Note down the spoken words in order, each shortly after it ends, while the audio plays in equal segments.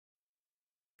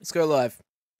Let's go live.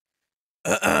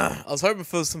 I was hoping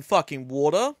for some fucking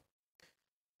water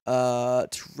to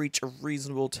reach a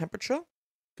reasonable temperature,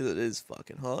 because it is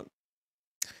fucking hot.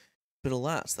 But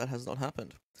alas, that has not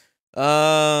happened.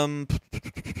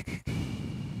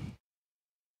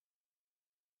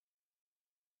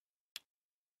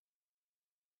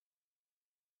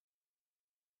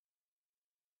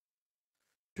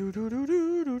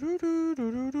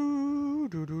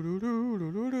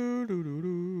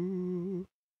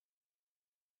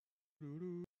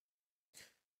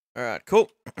 Alright, cool.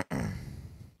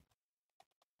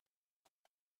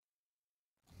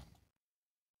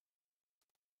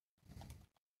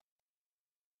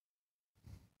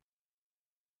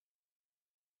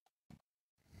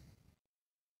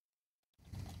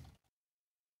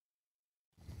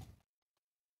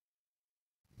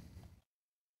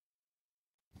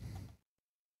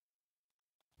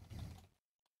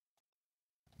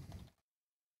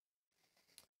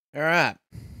 Alright.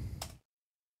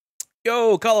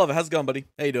 Yo, Carl, how's it going, buddy?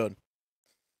 How you doing?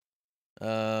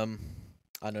 I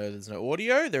know there's no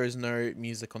audio. There is no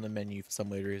music on the menu for some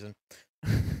weird reason.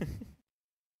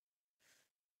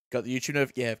 Got the YouTube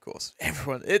note? Yeah, of course.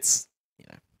 Everyone, it's, you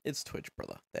know, it's Twitch,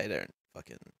 brother. They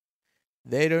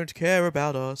don't care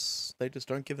about us. They just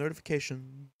don't give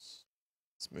notifications.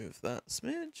 Let's move that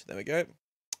smidge. There we go.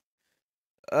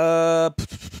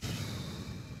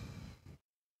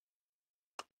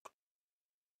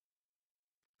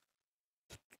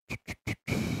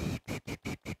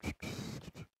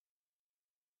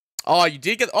 Oh, you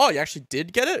did get. Oh, you actually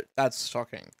did get it. That's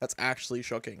shocking. That's actually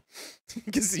shocking,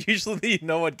 because usually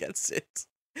no one gets it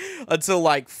until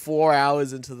like 4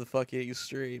 hours into the fucking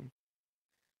stream.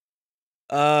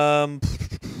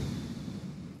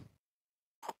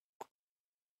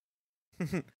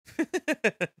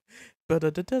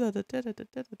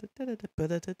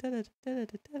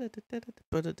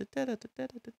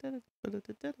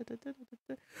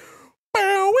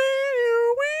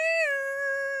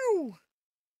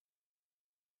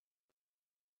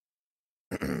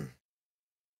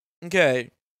 Okay.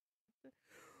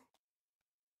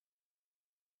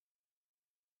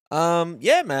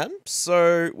 Yeah, man.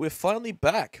 So we're finally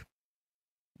back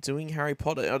doing Harry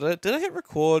Potter. Did I hit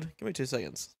record? Give me 2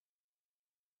 seconds.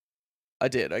 I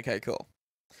did. Okay, cool.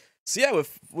 So yeah,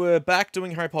 we're back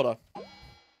doing Harry Potter.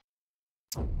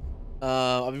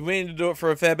 I've been waiting to do it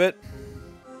for a fair bit.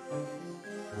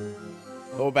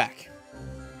 But we're back.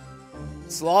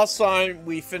 So last time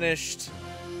we finished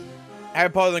Harry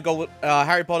Potter and the Goblet,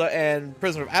 Harry Potter and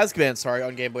Prisoner of Azkaban, sorry,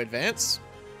 on Game Boy Advance.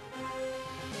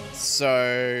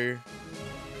 So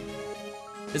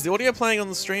is the audio playing on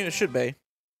the stream? It should be.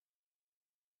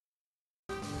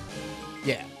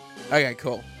 Yeah. Okay,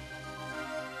 cool.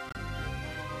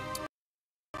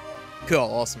 Cool,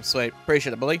 awesome, sweet.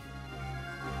 Appreciate it, buddy.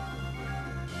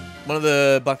 One of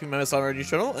the Blackpink members on our new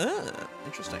channel? Ah,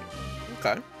 interesting.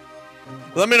 Okay.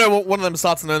 Let me know what one of them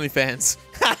starts an OnlyFans.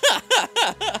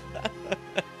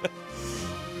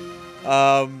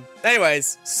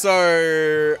 Anyways,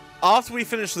 so after we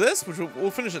finish this, which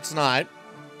we'll finish it tonight,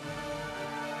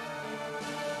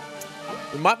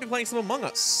 we might be playing some Among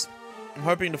Us. I'm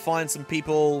hoping to find some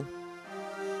people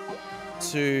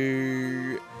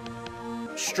to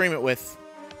stream it with.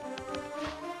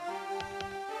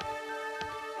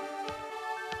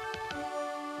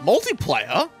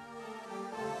 Multiplayer?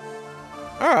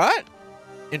 Alright.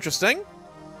 Interesting.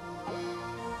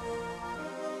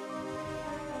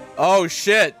 Oh,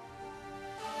 shit.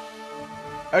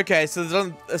 Okay, so they've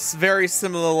done a very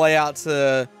similar layout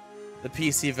to the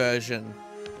PC version.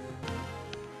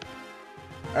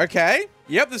 Okay.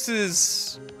 Yep, this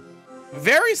is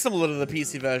very similar to the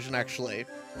PC version, actually.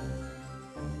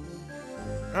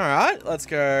 Alright, let's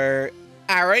go.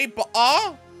 Harry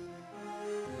Potter.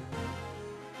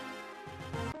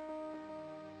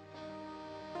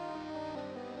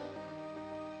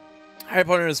 Harry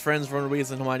Potter and his friends, Ron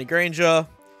Weasley and Hermione Granger,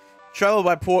 travel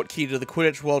by portkey to the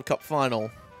Quidditch World Cup final,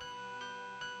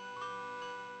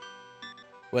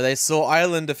 where they saw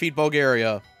Ireland defeat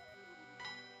Bulgaria.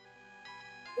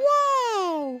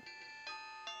 Wow!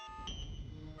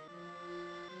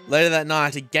 Later that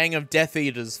night, a gang of Death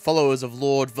Eaters, followers of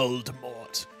Lord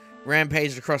Voldemort,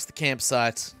 rampaged across the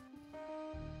campsite.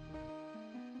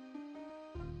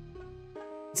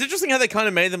 It's interesting how they kind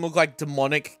of made them look like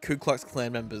demonic Ku Klux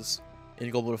Klan members in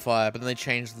Goblet of Fire, but then they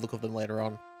changed the look of them later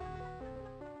on.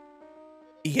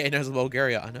 EA knows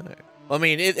Bulgaria, I know. I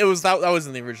mean, it was that was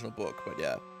in the original book, but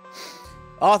yeah.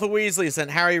 Arthur Weasley sent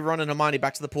Harry, Ron, and Hermione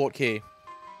back to the portkey.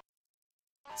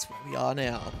 That's where we are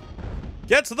now.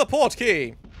 Get to the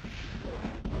portkey!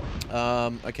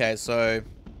 Okay, so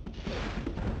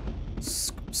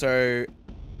So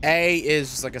A is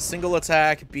just like a single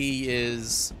attack. B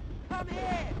is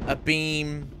a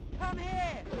beam.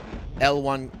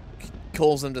 L1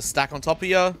 calls them to stack on top of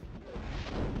you.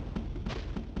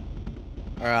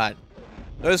 Alright.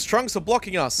 Those trunks are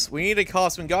blocking us. We need to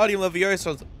cast Wingardium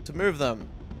Leviosa to move them.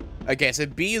 Okay, so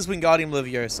B is Wingardium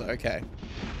Leviosa. Okay.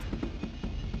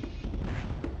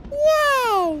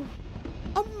 Wow!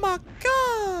 Oh my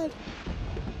god!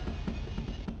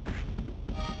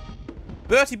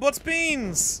 Bertie bought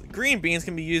beans! Green beans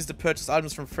can be used to purchase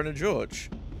items from Friend of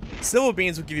George. Silver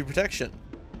beans will give you protection.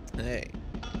 Hey.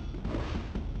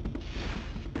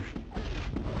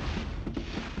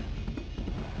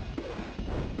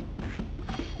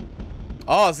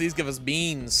 Oh, so these give us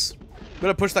beans.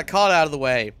 Gotta push that card out of the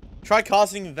way. Try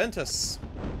casting Ventus.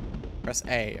 Press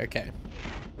A, okay.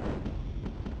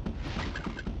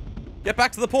 Get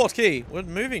back to the port key. We're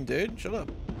moving, dude. Shut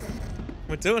up.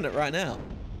 We're doing it right now.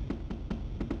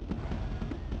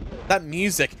 That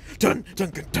music. Dun, dun,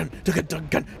 dun, dun, dun, dun, dun,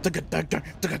 dun, dun, dun, dun,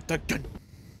 dun, dun, dun.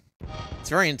 It's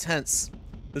very intense.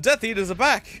 The Death Eaters are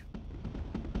back.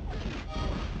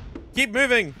 Keep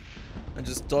moving. And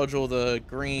just dodge all the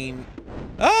green.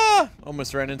 Ah!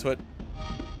 Almost ran into it.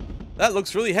 That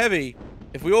looks really heavy.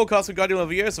 If we all cast Wingardium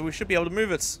Leviosa, we should be able to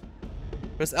move it.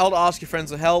 Press L to ask your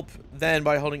friends for help. Then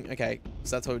by holding... Okay,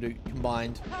 so that's how we do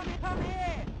combined.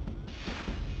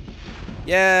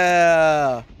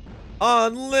 Yeah!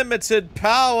 Unlimited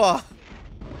power!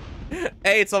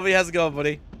 Hey, Tommy, how's it going,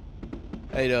 buddy?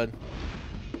 How you doing?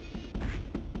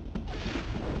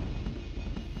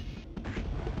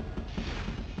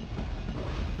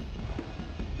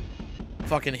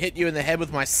 Fucking hit you in the head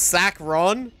with my sack,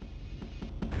 Ron.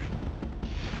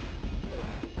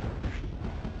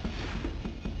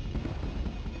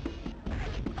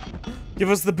 Give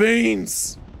us the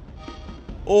beans.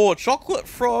 Oh, chocolate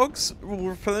frogs will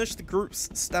replenish the group's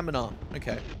stamina.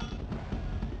 Okay.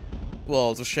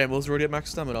 Well, it's a shame I was already at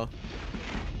max stamina.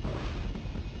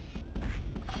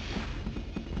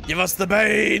 Give us the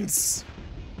beans.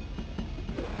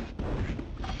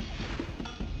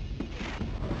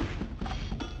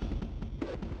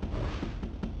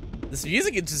 This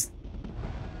music is just...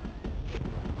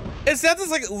 It sounds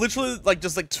like literally like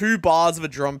just like 2 bars of a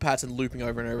drum pattern looping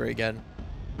over and over again.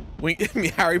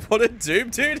 Harry Potter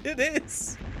Doom, dude, it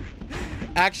is.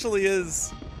 Actually is.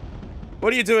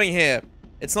 What are you doing here?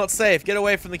 It's not safe. Get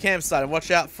away from the campsite and watch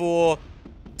out for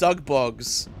dug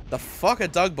bogs. The fuck are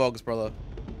dug bogs, brother?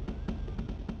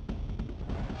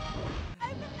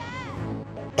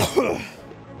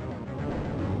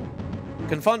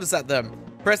 Confundus at them.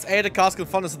 Press A to cast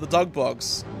Confundus at the dug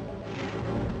bogs.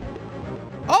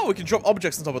 Oh, we can drop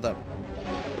objects on top of them.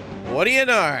 What do you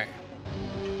know?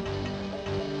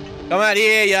 Come out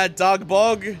here, you dug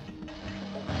bog.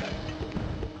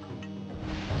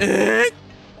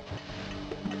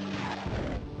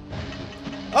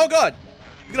 Oh god!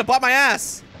 You're gonna bite my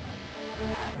ass!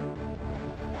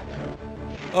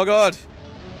 Oh god.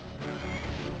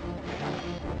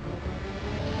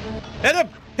 Hit him!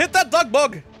 Hit that dug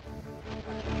bog!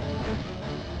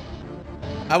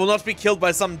 I will not be killed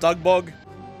by some dug bog.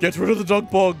 Get rid of the dug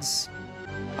bogs.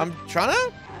 I'm trying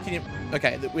to? Can you?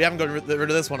 Okay, we haven't got rid of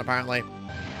this one apparently.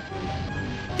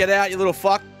 Get out, you little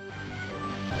fuck.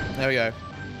 There we go.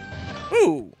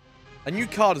 Ooh, a new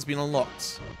card has been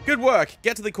unlocked. Good work.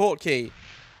 Get to the court key. And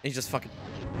he just fucking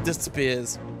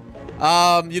disappears.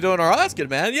 You doing alright? That's good,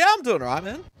 man. Yeah, I'm doing alright,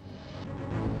 man.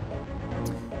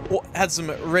 Oh, had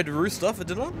some red rooster for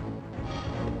dinner.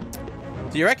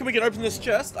 Do you reckon we can open this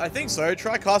chest? I think so.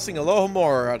 Try casting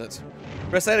Alohomora at it.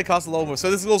 Press A to cast Alohomora. So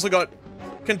this has also got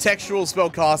contextual spell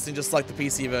casting, just like the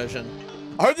PC version.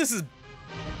 I hope this is,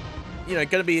 you know,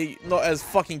 gonna be not as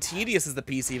fucking tedious as the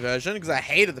PC version, because I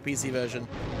hated the PC version.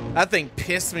 That thing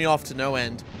pissed me off to no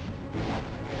end.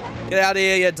 Get out of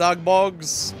here, you dug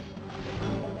bogs.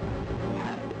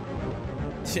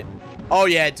 Oh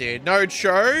yeah, dude. No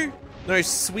cho. No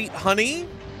sweet honey.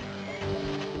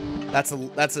 That's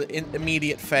an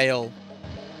immediate fail.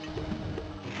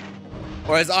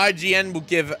 Whereas IGN will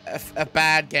give a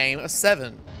bad game a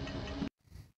 7.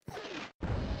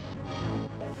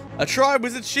 A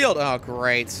Tri-Wizard Shield. Oh,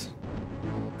 great.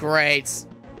 Great.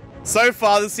 So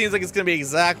far, this seems like it's going to be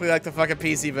exactly like the fucking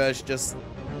PC version, just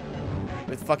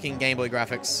with fucking Game Boy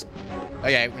graphics.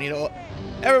 Okay, we need all...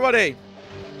 Everybody!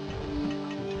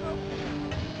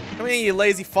 Come here, you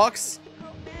lazy fucks.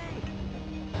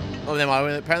 Oh, never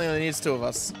mind. Apparently only needs 2 of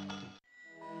us.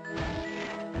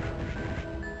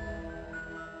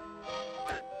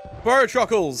 Burrow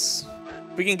truckles.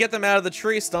 If we can get them out of the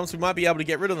tree stumps, we might be able to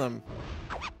get rid of them.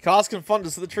 Cast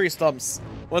Confunders to the tree stumps.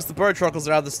 Once the burrow truckles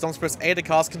are out of the stumps, press A to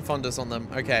cast Confunders on them.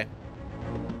 Okay.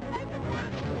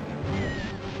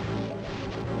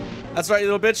 That's right,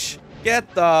 you little bitch.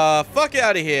 Get the fuck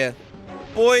out of here.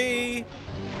 Boy.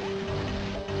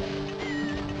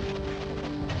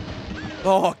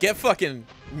 Oh, get fucking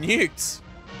nuked.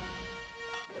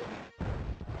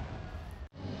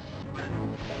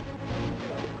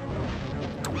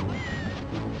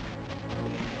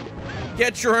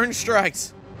 Get your own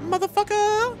strikes,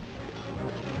 motherfucker.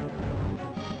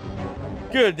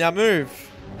 Good, now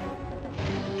move.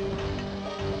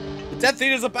 The Death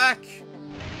Eaters are back.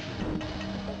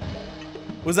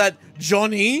 Was that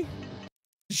Johnny?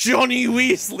 Johnny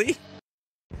Weasley?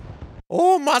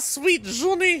 Oh, my sweet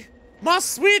Johnny. My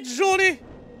sweet Johnny.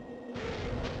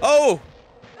 Oh.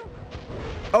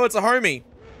 Oh, it's a homie.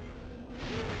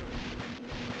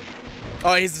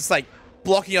 Oh, he's just like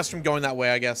blocking us from going that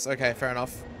way, I guess. Okay, fair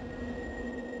enough.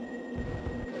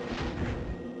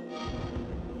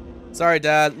 Sorry,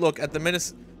 Dad. Look, the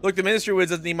Ministry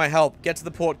Wizards need my help. Get to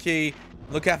the port key.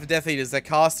 Look out for Death Eaters. They're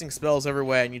casting spells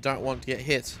everywhere, and you don't want to get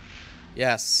hit.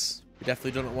 Yes, you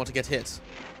definitely don't want to get hit.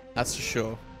 That's for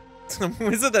sure.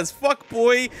 Wizard as fuck,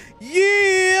 boy.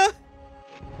 Yeah.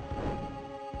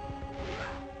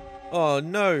 Oh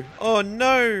no. Oh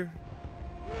no.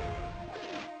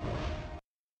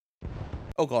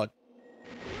 Oh god.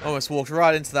 Almost walked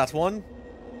right into that one.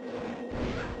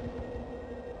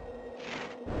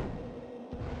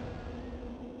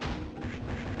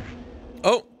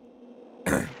 Oh.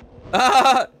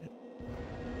 Ah!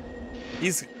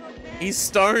 He's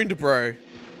stoned, bro.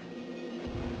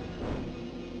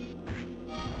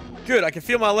 Good, I can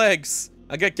feel my legs.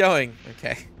 I get going.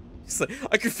 Okay. He's like,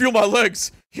 I can feel my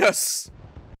legs. Yes.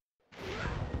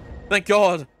 Thank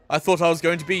God. I thought I was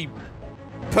going to be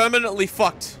permanently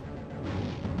fucked.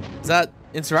 Is that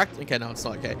interact? Okay, no, it's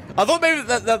not okay. I thought maybe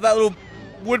that little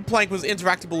wood plank was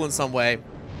interactable in some way.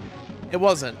 It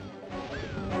wasn't.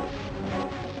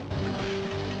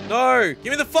 No!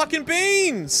 Give me the fucking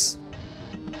beans!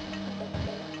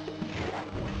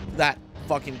 That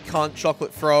fucking cunt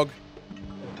chocolate frog.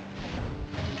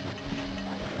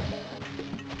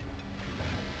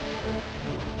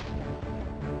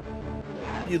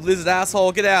 You lizard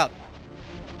asshole, get out.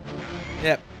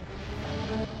 Yep.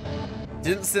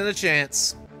 Didn't stand a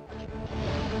chance.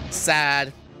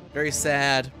 Sad. Very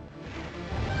sad.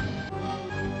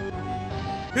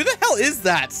 Who the hell is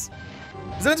that? Is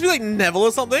that meant to be like Neville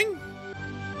or something?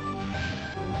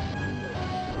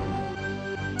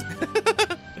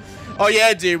 Oh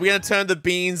yeah, dude, we're gonna turn the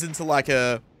beans into like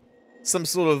some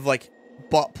sort of like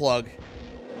butt plug.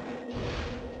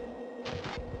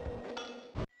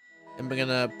 And we're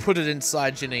gonna put it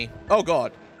inside Ginny. Oh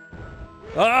god.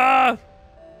 Ah!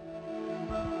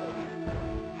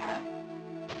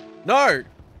 No!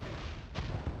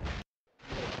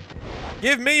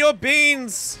 Give me your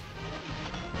beans!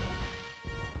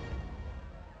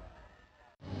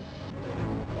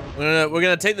 We're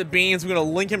gonna take the beans, we're gonna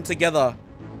link them together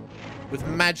with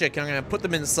magic, and I'm gonna put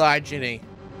them inside Ginny.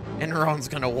 And Ron's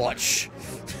gonna watch.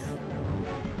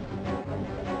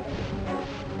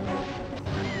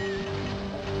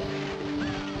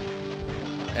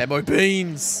 And my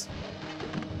beans!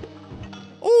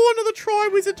 Oh, another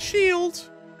Tri-Wizard shield!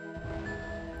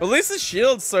 At least the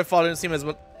shields so far don't seem as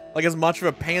much of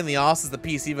a pain in the ass as the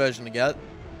PC version to get.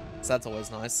 So that's always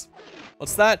nice.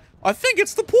 What's that? I think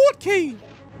it's the port key!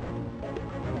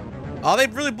 Are they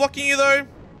really blocking you though?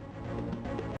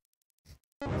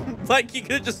 Like you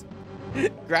could've just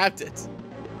grabbed it.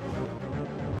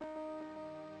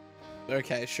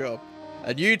 Okay, sure.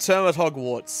 A new term at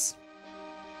Hogwarts.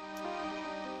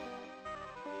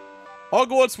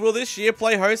 Hogwarts will this year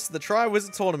play host to the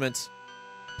Tri-Wizard Tournament.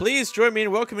 Please join me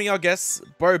in welcoming our guests,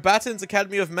 Beauxbaton's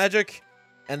Academy of Magic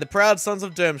and the Proud Sons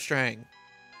of Durmstrang.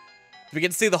 We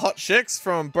can see the hot chicks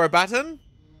from Beauxbaton.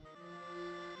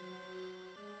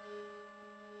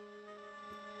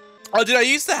 Oh, dude, I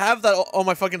used to have that on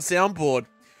my fucking soundboard.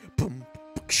 Boom,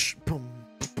 boom,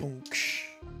 boom.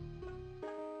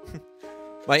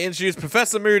 I introduced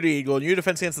Professor Moody, your new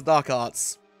Defense Against the Dark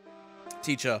Arts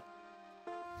teacher.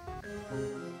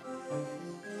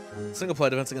 Single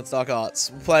player Defense Against Dark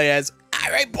Arts. We'll play as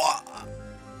Harry Potter.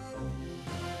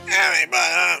 Harry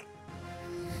Potter.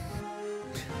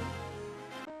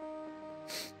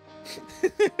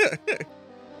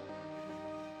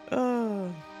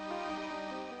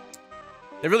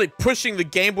 They're really pushing the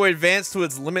Game Boy Advance to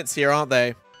its limits here, aren't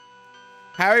they?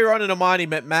 Harry, Ron, and Hermione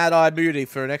met Mad-Eyed Moody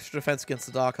for an extra Defense Against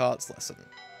the Dark Arts lesson.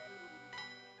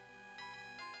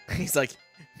 He's like,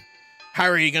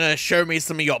 Harry, you gonna show me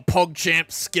some of your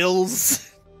PogChamp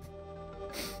skills?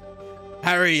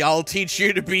 Harry, I'll teach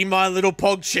you to be my little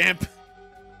pog champ.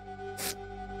 If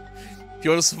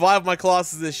you want to survive my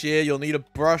classes this year, you'll need to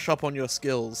brush up on your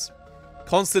skills.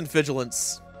 Constant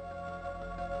vigilance.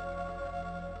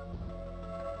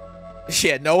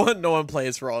 Yeah, no one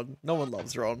plays Ron. No one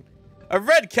loves Ron. A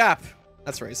red cap.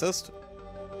 That's racist.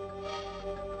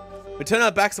 We turn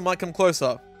our backs and might come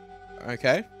closer.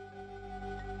 Okay.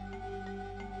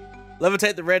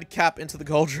 Levitate the red cap into the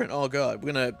cauldron. Oh god,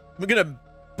 we're gonna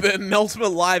melt him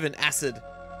alive in acid.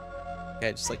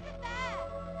 Okay, just like.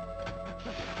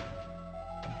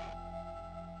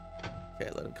 Okay,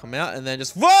 let him come out and then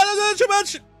just. Whoa, too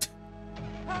much.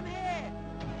 Come here.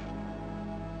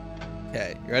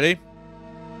 Okay, you ready?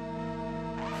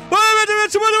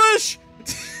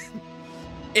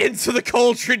 Into the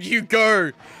cauldron you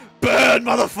go! Burn,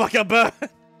 motherfucker, burn!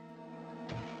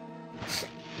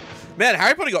 Man,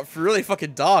 Harry Potter got really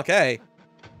fucking dark, eh?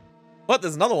 What?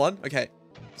 There's another one? Okay.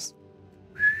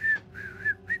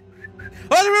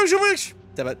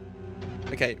 Damn it.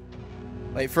 Okay.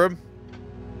 Wait for him.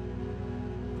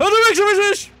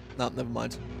 No, never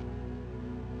mind.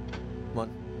 Come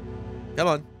on. Come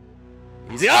on.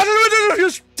 Easy.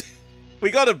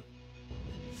 We got him.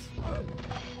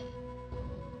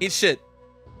 Eat shit.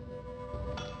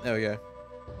 There we go.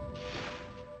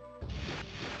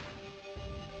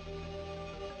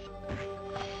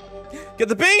 Get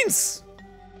the beans!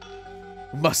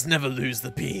 We must never lose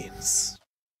the beans.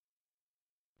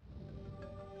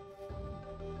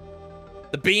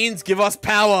 The beans give us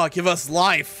power, give us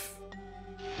life.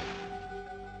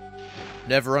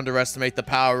 Never underestimate the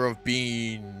power of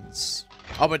beans.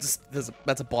 Oh, but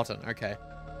that's a button. Okay.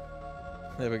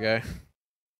 There we go.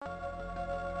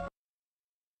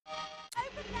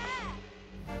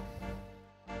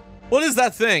 What is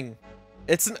that thing?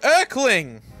 It's an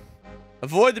Urkling!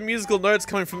 Avoid the musical notes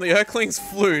coming from the Urkling's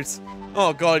flute.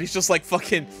 Oh god, he's just like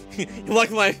fucking... You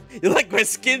like my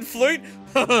skin flute?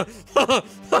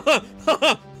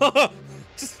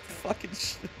 Just fucking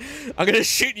I'm gonna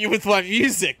shoot you with my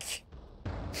music.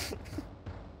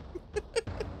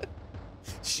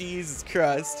 Jesus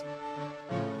Christ.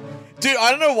 Dude, I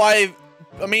don't know why...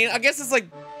 I mean, I guess it's like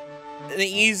an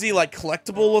easy like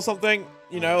collectible or something.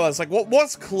 You know, it's like,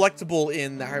 what's collectible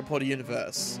in the Harry Potter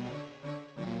universe?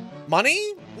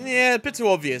 Money? Yeah, a bit too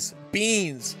obvious.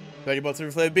 Beans. 30 bucks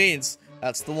every flavored beans.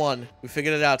 That's the one. We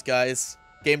figured it out, guys.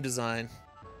 Game design.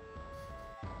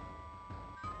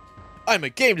 I'm a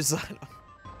game designer.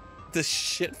 The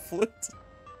shit flute?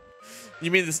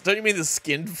 You mean this? Don't you mean the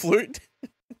skin flute?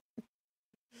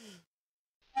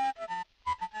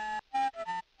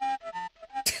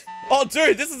 Oh,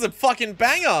 dude, this is a fucking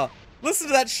banger. Listen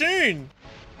to that tune.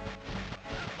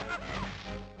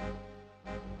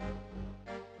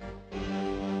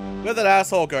 Where'd that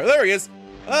asshole go? There he is.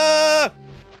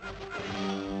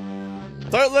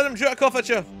 Don't let him jerk off at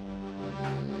you.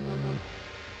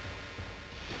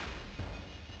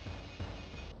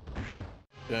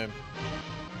 Boom.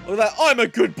 Look at that. I'm a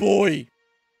good boy.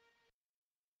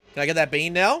 Can I get that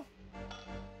bean now?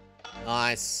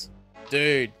 Nice.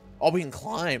 Dude. Oh, we can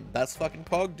climb. That's fucking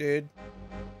pog, dude.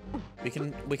 We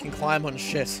can climb on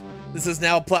shit. This is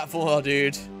now a platformer,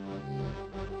 dude.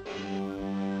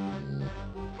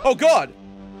 Oh god!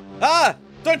 Ah!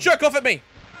 Don't jerk off at me!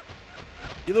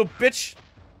 You little bitch!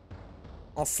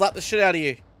 I'll slap the shit out of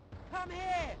you. Come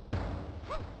here.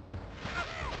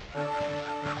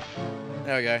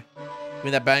 There we go. Give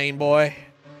me that bane, boy.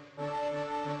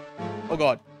 Oh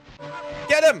god.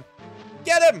 Get him!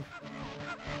 Get him!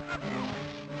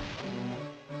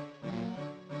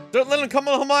 Don't let him come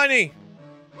on Hermione!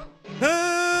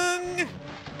 Hung!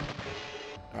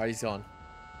 Alright, he's gone.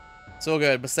 It's all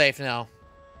good. We're safe now.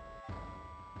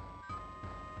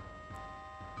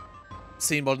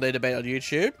 Seen Modern Day Debate on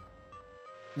YouTube?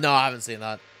 No, I haven't seen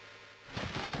that.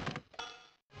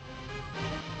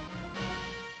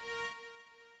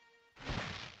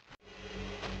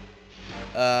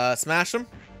 Smash him.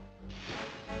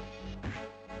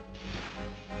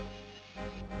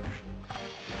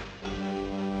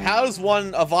 How is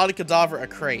one Avada Kedavra a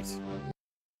crate?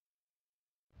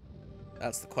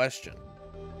 That's the question.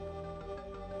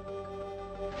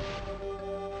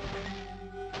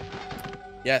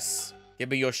 Yes. Give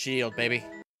me your shield, baby.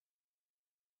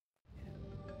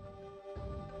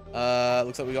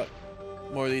 Looks like we got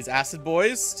more of these acid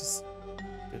boys. Just...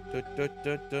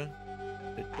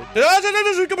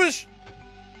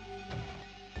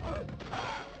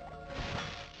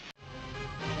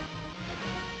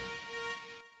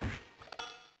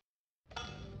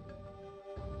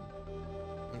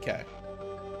 Okay.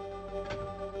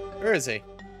 Where is he?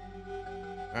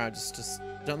 Alright, just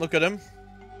don't look at him.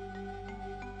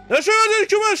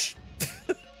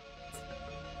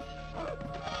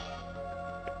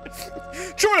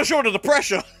 Trying to the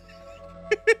pressure.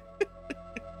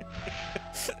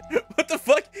 What the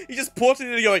fuck? He just ported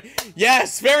it and going,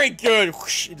 yes, very good.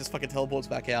 Whoosh, he just fucking teleports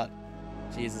back out.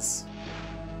 Jesus.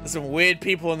 There's some weird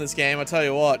people in this game, I tell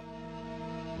you what.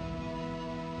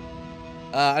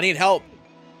 I need help.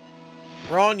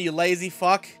 Ron, you lazy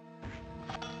fuck.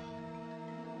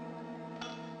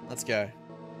 Let's go.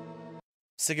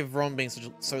 Sick of Ron being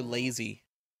so lazy.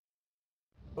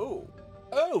 Oh.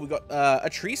 Oh, we got a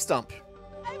tree stump.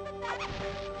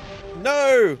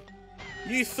 No!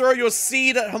 You throw your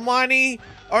seed at Hermione.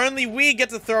 Only we get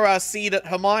to throw our seed at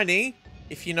Hermione,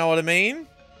 if you know what I mean.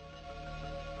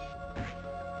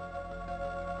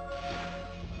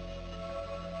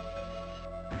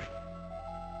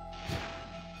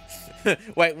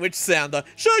 Wait, which sound?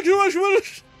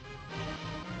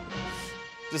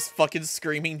 Just fucking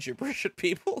screaming gibberish at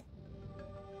people.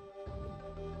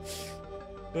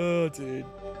 Oh, dude.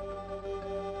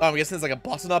 Oh, I'm guessing there's like a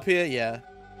button up here? Yeah.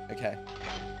 Okay.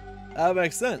 That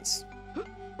makes sense.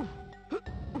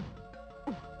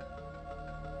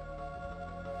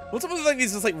 What's up with like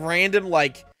these just like random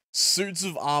like suits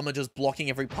of armor just blocking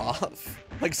every path?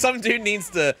 Like some dude needs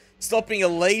to stop being a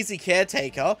lazy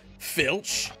caretaker,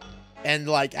 filch, and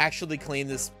like actually clean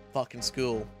this fucking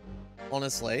school.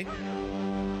 Honestly.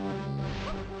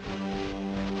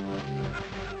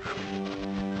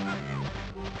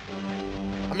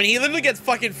 I mean, he literally gets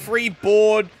fucking free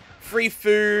board, free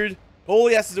food. All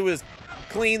he has to do is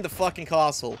clean the fucking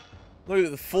castle. Look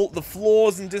at the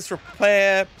floor's in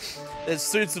disrepair. There's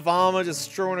suits of armor just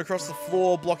strewn across the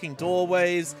floor, blocking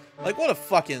doorways. Like, what a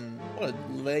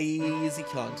lazy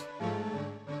cunt.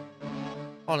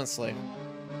 Honestly.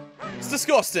 It's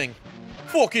disgusting.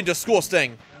 Fucking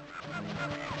disgusting.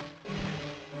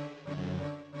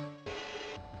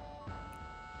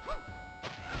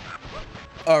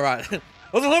 Alright.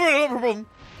 What's the problem?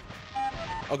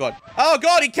 Oh god. Oh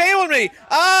god, he came on me!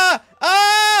 Ah!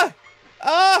 Ah!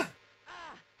 Ah!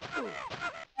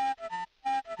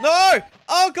 No!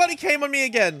 Oh god, he came on me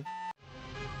again.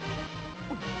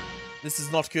 This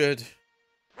is not good.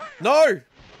 No!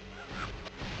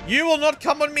 You will not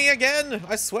come on me again!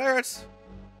 I swear it.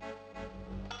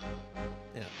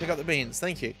 Yeah, pick up the beans.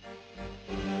 Thank you.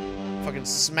 Fucking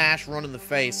smash Ron in the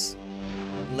face.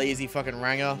 Lazy fucking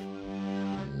ranger.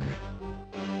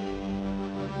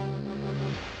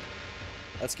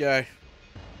 Let's go.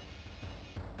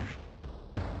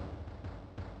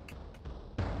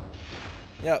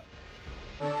 Yep.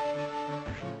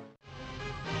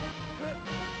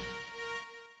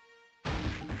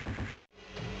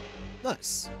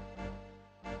 Nice.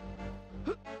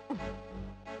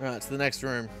 Alright, to the next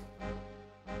room.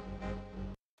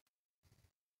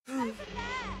 Over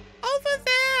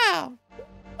there!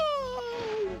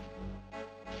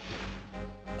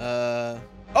 Oh.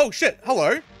 Oh shit,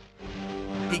 hello!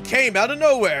 He came out of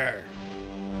nowhere!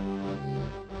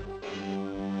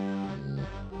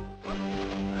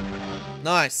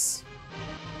 Nice.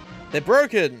 They're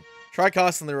broken! Try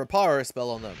casting the Reparo spell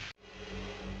on them.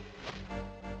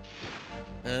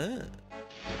 Ah.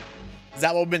 Is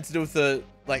that what we're meant to do with the,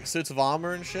 like, suits of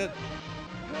armor and shit?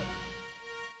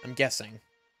 I'm guessing.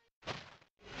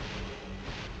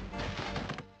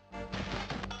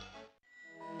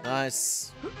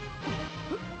 Nice.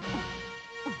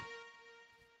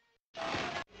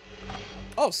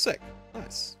 Oh, sick.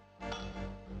 Nice.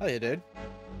 Oh yeah, dude.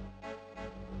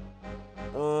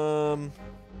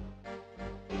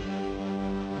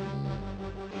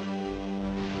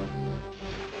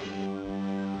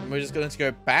 We're just going to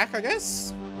go back, I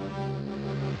guess?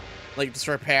 Like, just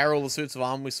repair all the suits of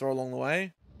armor we saw along the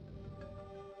way?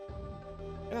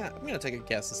 Yeah, I'm going to take a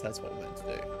guess as that's what we're meant to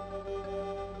do.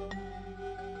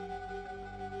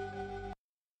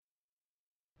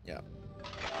 Yeah.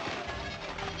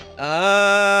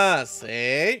 Ah,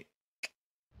 see?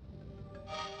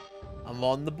 I'm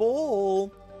on the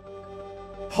ball.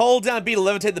 Hold down B to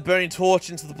levitate the burning torch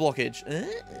into the blockage.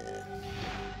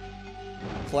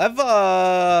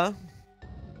 Clever.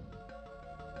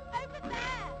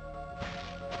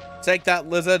 Take that,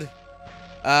 lizard.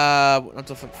 Up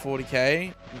to like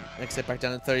 40k. Next step back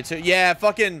down to 32. Yeah,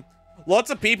 fucking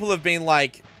lots of people have been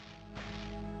like,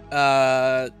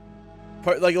 like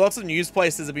lots of news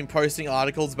places have been posting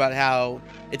articles about how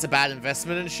it's a bad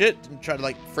investment and shit, and try to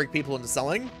like freak people into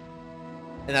selling,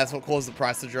 and that's what caused the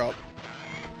price to drop.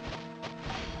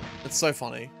 It's so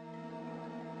funny.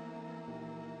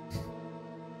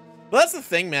 But that's the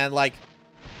thing, man. Like,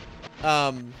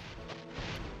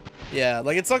 yeah,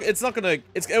 like it's not gonna.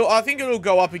 I think it'll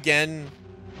go up again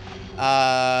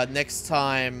next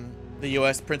time the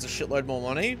US prints a shitload more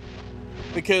money.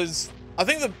 Because I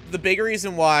think the big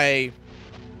reason why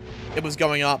it was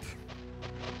going up,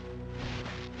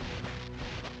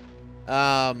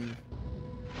 come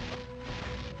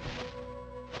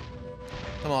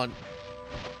on.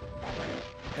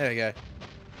 There we go.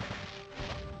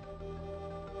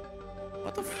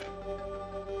 What the f-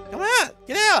 Come out!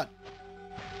 Get out!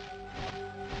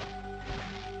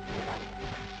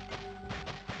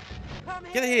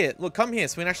 Get here. Look, come here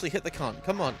so we can actually hit the con.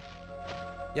 Come on.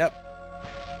 Yep.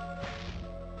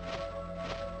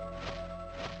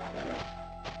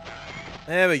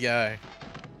 There we go.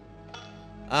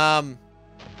 What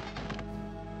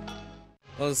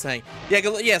was I saying?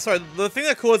 Yeah, sorry. The thing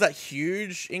that caused that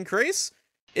huge increase,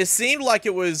 it seemed like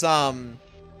it was,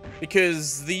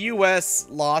 because the US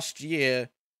last year,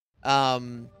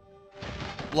 like,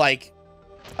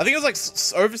 I think it was like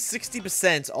over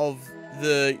 60% of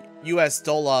the US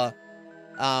dollar,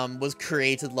 was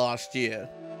created last year,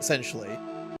 essentially.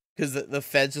 Because the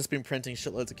Fed's just been printing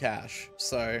shitloads of cash,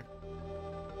 so.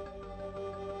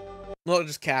 Not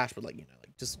just cash, but like, you know,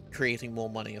 like just creating more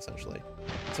money, essentially.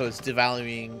 So it's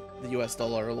devaluing the US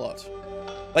dollar a lot.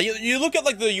 Like, you look at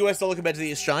like the US dollar compared to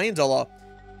the Australian dollar,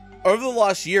 over the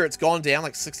last year, it's gone down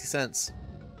like 60 cents.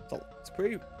 So it's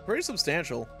pretty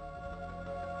substantial.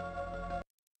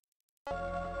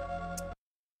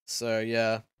 So,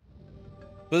 yeah.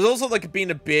 But there's also like been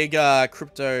a big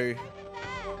crypto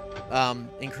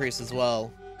increase as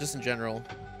well, just in general.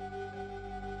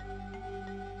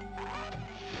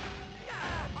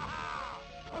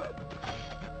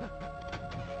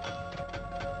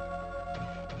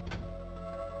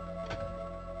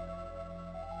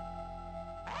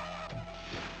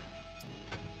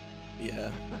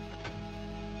 Yeah.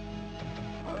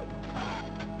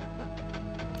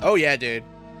 Oh yeah, dude.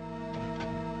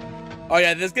 Oh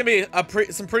yeah, there's gonna be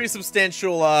some pretty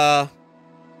substantial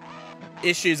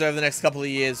issues over the next couple of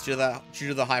years due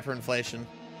to the hyperinflation.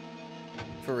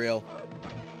 For real.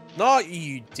 Not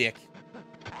you, dick.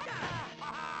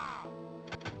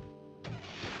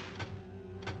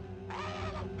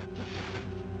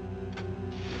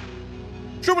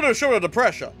 Shoulder to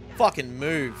pressure. Fucking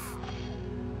move.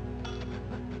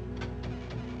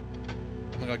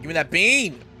 Oh my god, give me that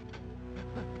bean.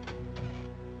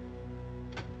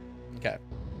 Okay.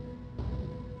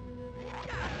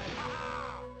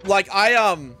 Like,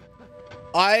 I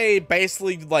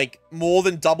basically, like, more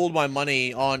than doubled my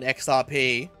money on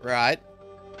XRP, right?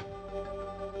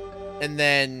 And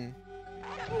then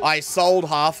I sold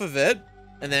half of it,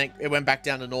 and then it went back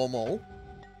down to normal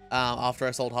after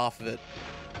I sold half of it.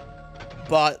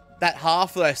 But that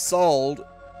half that I sold,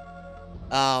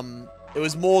 it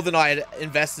was more than I had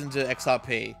invested into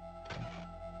XRP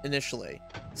initially.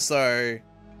 So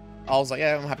I was like,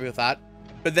 yeah, I'm happy with that.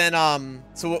 But then,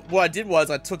 so what I did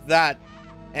was I took that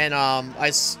and I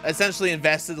essentially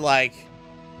invested like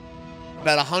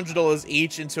about $100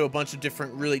 each into a bunch of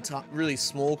different really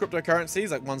small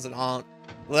cryptocurrencies, like ones that are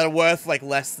worth like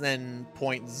less than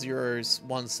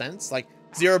 0.01 cents, like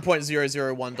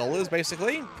 $0.001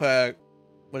 basically per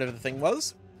whatever the thing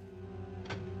was.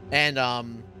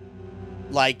 And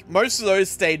like most of those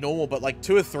stayed normal, but like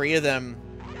 2 or 3 of them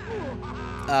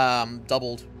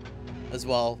doubled as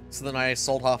well. So then I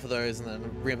sold half of those and then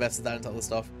reinvested that into other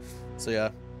stuff. So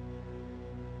yeah.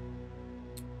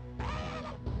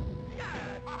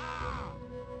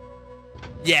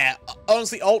 Yeah,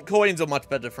 honestly, altcoins are much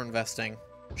better for investing.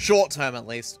 Short term, at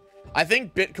least. I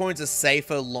think Bitcoin's a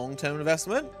safer long-term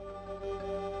investment.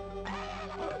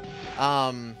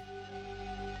 I'd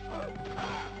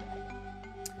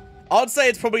say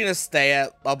it's probably going to stay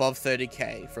at above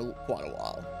 30k for quite a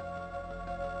while.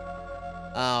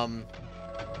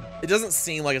 It doesn't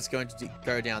seem like it's going to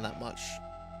go down that much.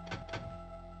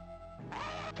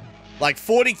 Like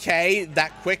 40k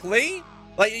that quickly?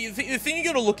 Like, the thing you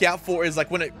got to look out for is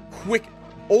like when it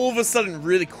all of a sudden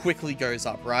really quickly goes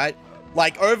up, right?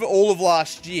 Like over all of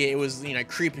last year, it was, you know,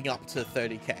 creeping up to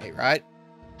 30k, right?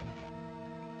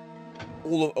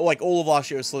 All of last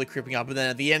year was slowly creeping up, and then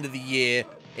at the end of the year,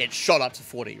 it shot up to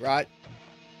 40, right?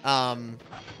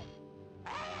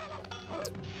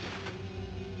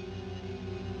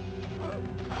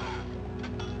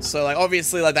 So like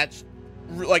obviously like that,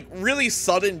 like really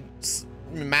sudden,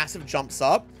 massive jumps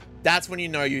up. That's when you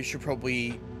know you should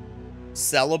probably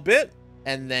sell a bit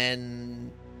and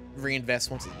then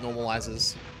reinvest once it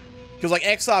normalizes. Because like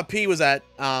XRP was at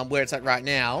where it's at right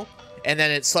now, and then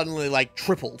it suddenly like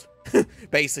tripled,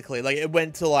 basically. Like it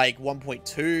went to like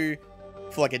 1.2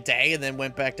 for like a day, and then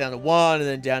went back down to 1, and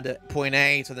then down to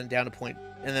 0.8, and then down to point,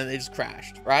 and then it just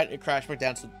crashed, right? It crashed back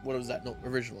down to what was that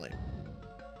originally.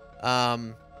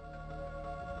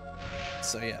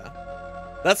 So yeah,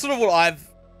 that's sort of what I've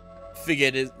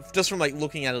figured is just from like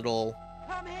looking at it all.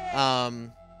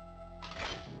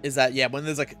 Is that yeah, when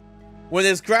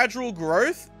there's gradual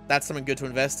growth, that's something good to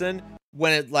invest in.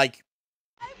 When it like,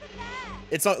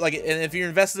 it's not like, and if you're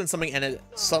invested in something and it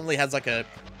suddenly has like a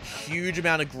huge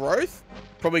amount of growth,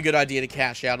 probably a good idea to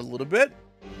cash out a little bit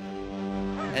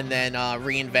and then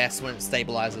reinvest when it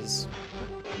stabilizes.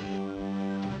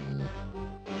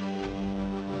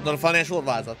 Not a financial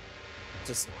advisor.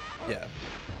 Just, yeah.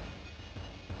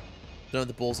 Don't know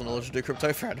the balls and knowledge to do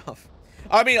crypto, fair enough.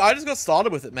 I mean, I just got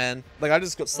started with it, man. Like, I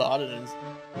just got started and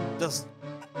just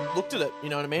looked at it, you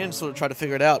know what I mean? And sort of tried to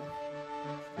figure it out.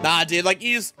 Nah, dude, like,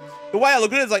 the way I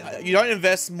look at it is, like, you don't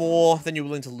invest more than you're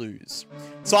willing to lose.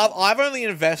 So I've only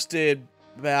invested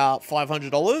about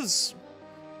 $500,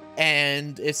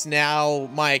 and it's now,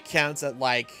 my account's at,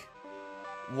 like,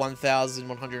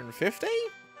 1,150,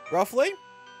 roughly.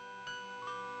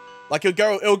 Like,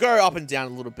 it'll go up and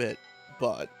down a little bit,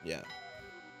 but, yeah.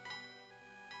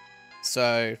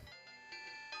 So,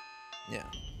 yeah.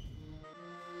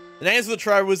 The names of the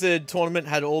Tri-Wizard tournament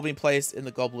had all been placed in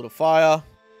the Goblet of Fire.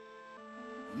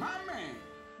 My man.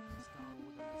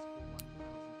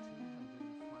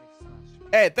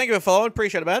 Hey, thank you for following.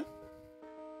 Appreciate it, man.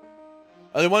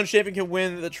 Only one champion can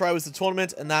win the Tri-Wizard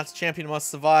tournament, and that champion must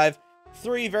survive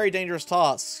 3 very dangerous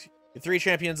tasks. The 3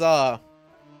 champions are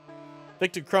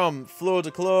Victor Crumb, Fleur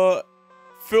Delacour,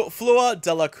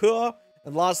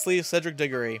 and lastly, Cedric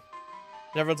Diggory.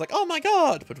 And everyone's like, oh my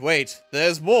god, but wait,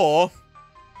 there's more.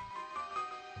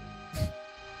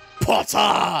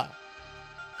 Potter!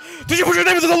 Did you put your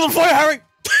name in the Golden Fire, Harry?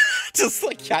 Just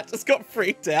like cat just got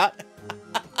freaked out.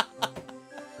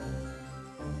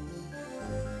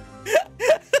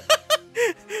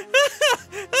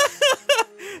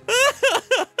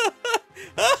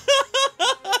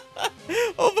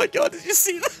 Oh my god, did you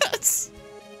see that?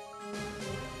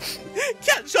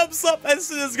 Cat jumps up and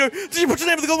says, "Go! Did you put your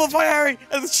name in the Golden Fire, Harry?"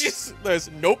 And she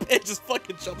goes, "Nope." It just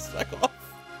fucking jumps back off.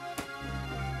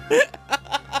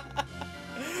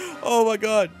 Oh my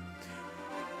god.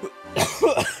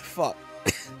 Fuck.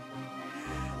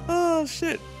 Oh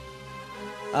shit.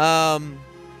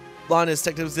 Linus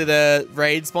Detectives did a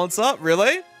raid sponsor.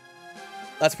 Really?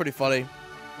 That's pretty funny.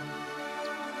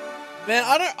 Man,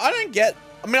 I don't get.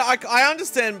 I mean, I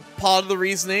understand part of the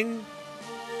reasoning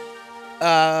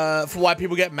for why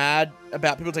people get mad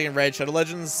about people taking Raid Shadow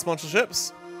Legends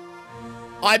sponsorships.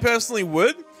 I personally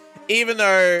would, even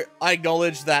though I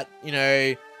acknowledge that, you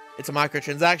know, it's a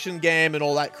microtransaction game and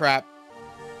all that crap.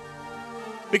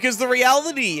 Because the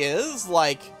reality is,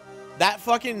 like, that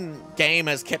fucking game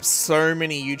has kept so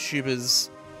many YouTubers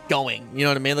going. You know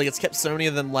what I mean? Like, it's kept so many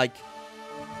of them, like,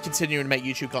 continuing to make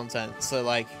YouTube content. So,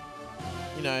 like,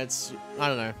 you know, it's, I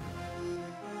don't know.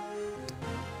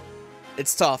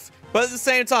 It's tough. But at the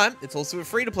same time, it's also a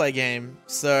free-to-play game.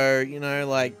 So, you know,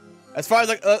 like, as far as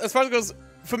it goes,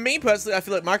 for me personally, I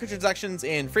feel like microtransactions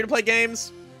in free-to-play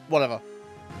games, whatever.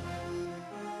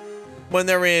 When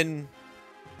they're in,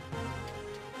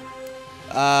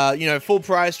 you know,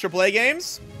 full-price AAA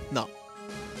games, no.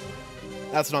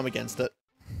 That's when I'm against it.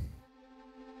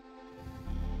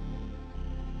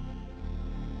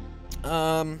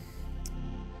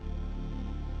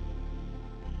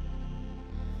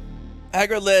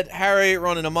 Hagrid led Harry,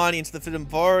 Ron, and Hermione into the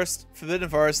Forbidden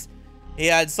Forest. He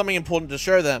had something important to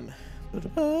show them.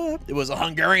 It was a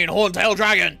Hungarian horntail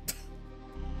dragon.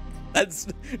 That's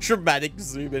dramatic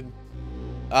zoom in.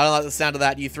 I don't like the sound of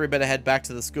that. You 3 better head back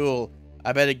to the school.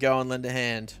 I better go and lend a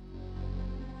hand.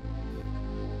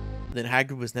 Then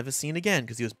Hagrid was never seen again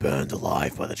because he was burned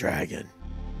alive by the dragon.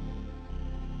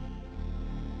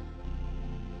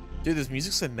 Dude, this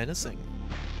music's so menacing.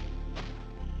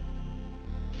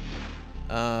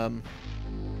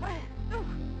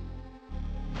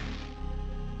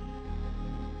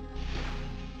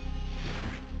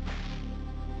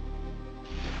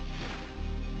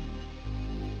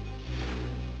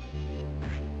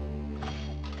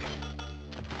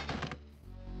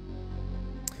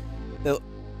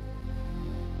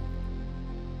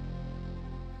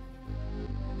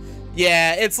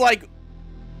 Yeah, it's like,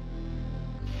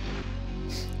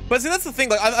 but see, that's the thing.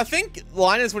 Like, I think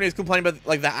Linus, when he was complaining about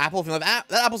like the Apple thing, like that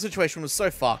Apple situation was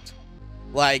so fucked.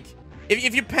 Like,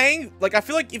 if you're paying, like, I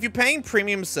feel like if you're paying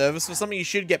premium service for something, you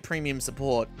should get premium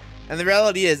support. And the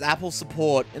reality is, Apple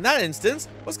support in that instance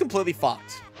was completely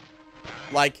fucked.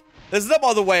 Like, there's no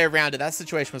other way around it. That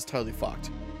situation was totally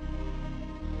fucked.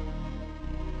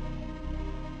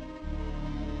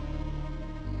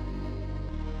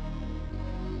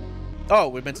 Oh,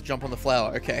 we're meant to jump on the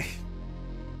flower. Okay.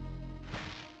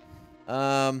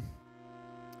 Oh,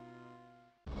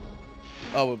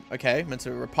 okay. Meant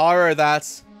to reparo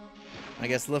that. I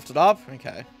guess lift it up.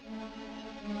 Okay.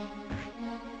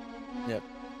 Yep.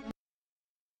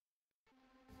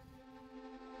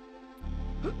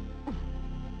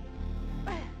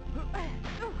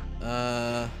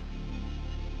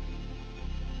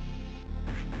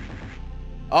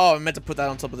 Oh, I meant to put that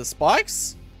on top of the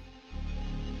spikes?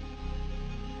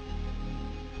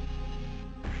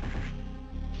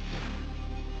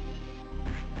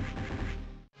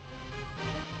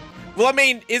 Well, I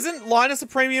mean, isn't Linus a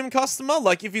premium customer?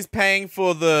 Like, if he's paying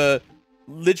for the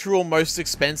literal most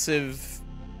expensive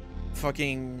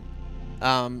fucking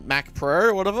Mac Pro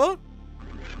or whatever?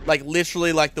 Like,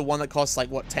 literally, like, the one that costs, like,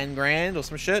 what, 10 grand or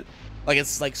some shit? Like,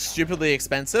 it's, like, stupidly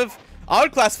expensive. I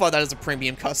would classify that as a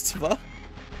premium customer.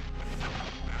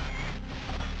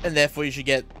 And therefore, you should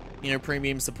get, you know,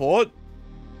 premium support.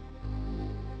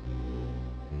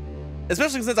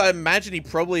 Especially since I imagine he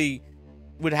probably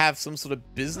would have some sort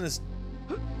of business,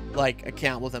 like,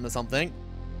 account with him or something.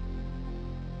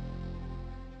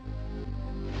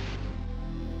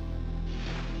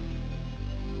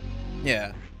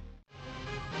 Yeah.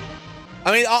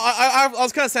 I mean, I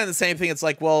was kind of saying the same thing. It's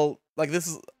like, well, like, this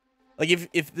is, like,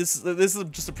 if this is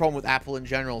just a problem with Apple in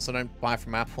general, so don't buy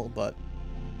from Apple, but,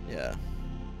 yeah.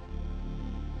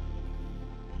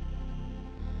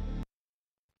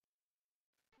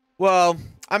 Well,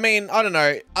 I mean, I don't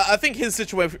know. I think his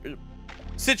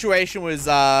situation was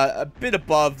a bit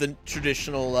above the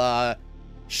traditional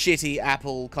shitty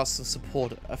Apple customer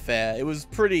support affair. It was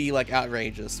pretty, like,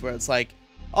 outrageous, where it's like,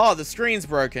 oh, the screen's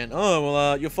broken. Oh,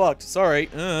 well, you're fucked. Sorry.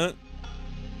 Can't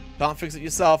fix it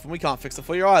yourself, and we can't fix it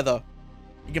for you either.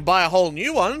 You can buy a whole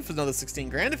new one for another 16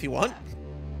 grand if you want.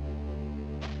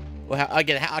 Well, I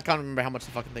can't remember how much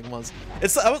the fucking thing was.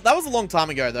 That was a long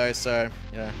time ago, though, so,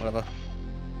 yeah, whatever.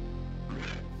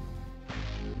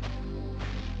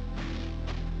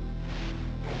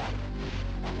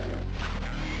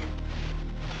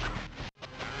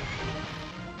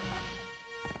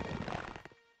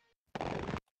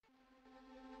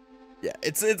 Yeah,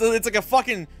 it's like a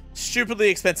fucking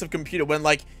stupidly expensive computer when,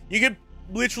 like, you could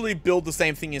literally build the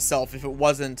same thing yourself if it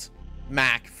wasn't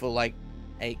Mac for, like,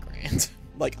 8 grand.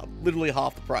 Like, literally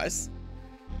half the price.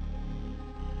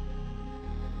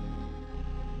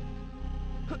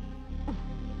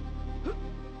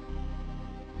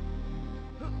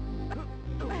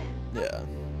 Yeah.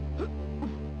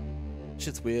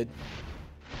 Shit's weird.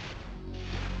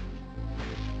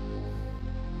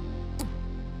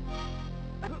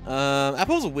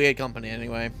 Apple's a weird company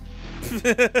anyway.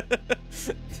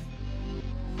 Because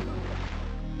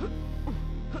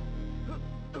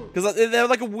they're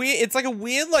like it's like a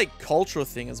weird, like, cultural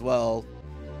thing as well.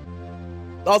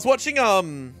 I was watching,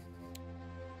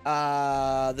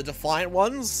 the Defiant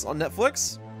Ones on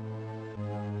Netflix.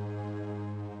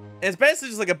 And it's basically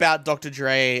just, like, about Dr.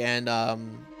 Dre and,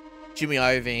 Jimmy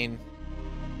Iovine.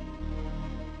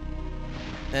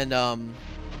 And,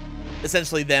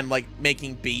 essentially them, like,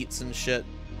 making beats and shit.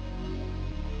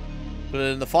 Put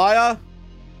it in the fire,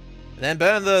 and then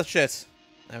burn the shit.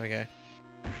 There we go.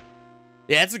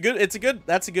 Yeah, that's a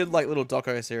good, like, little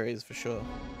doco series for sure.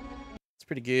 It's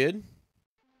pretty good.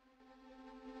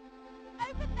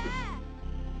 Over there!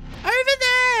 Over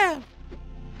there!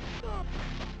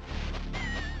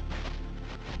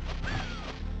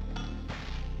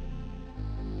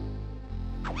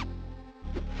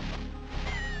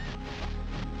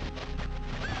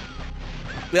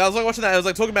 Yeah, I was, like, watching that. I was,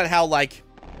 like, talking about how, like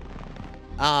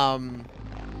how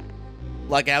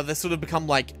they sort of become,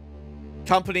 like,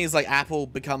 companies like Apple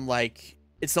become, like,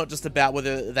 it's not just about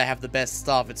whether they have the best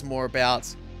stuff, it's more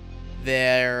about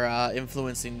their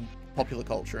influencing popular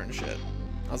culture and shit.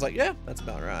 I was like, yeah, that's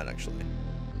about right, actually.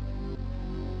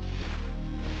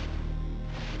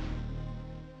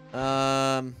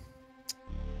 Alright,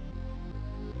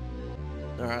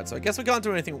 so I guess we can't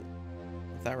do anything with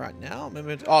that right now.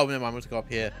 Maybe oh, never mind, I'm going to go up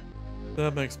here.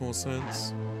 That makes more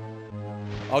sense.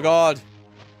 Oh god.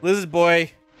 Lizard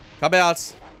boy. Come out.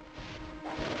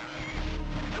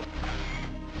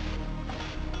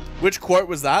 Which quote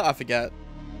was that? I forget.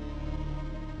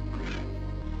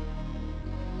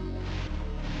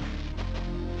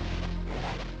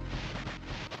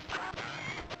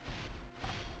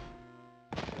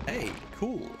 Hey,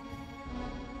 cool.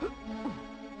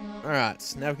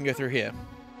 Alright, now we can go through here.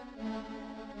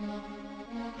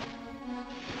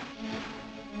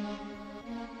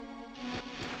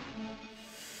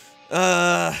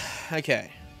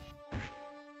 Okay.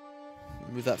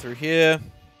 Move that through here.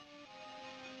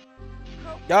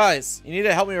 Guys, you need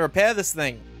to help me repair this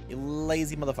thing. You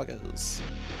lazy motherfuckers.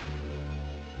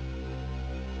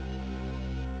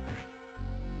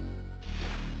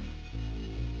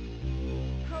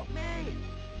 Help me!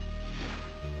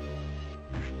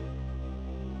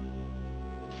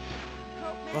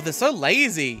 Help me! Oh, they're so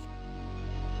lazy.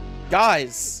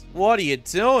 Guys, what are you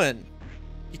doing?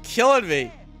 You're killing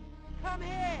me. Come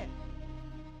here!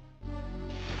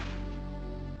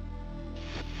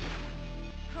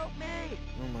 Help me!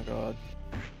 Oh my god.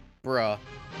 Bruh.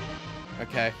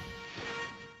 Okay.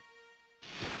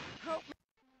 Help me!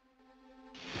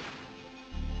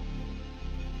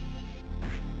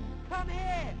 Come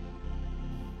here!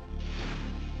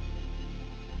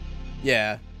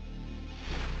 Yeah.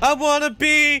 I wanna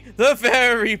be the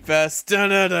very best, dun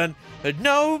dun dun, but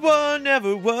no one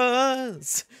ever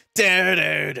was. Dun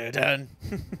dun dun dun.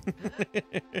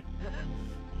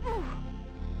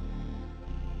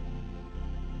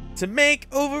 To make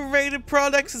overrated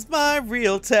products is my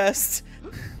real test.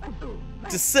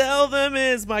 To sell them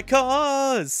is my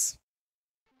cause.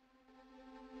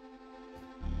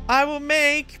 I will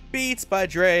make beats by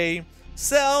Dre,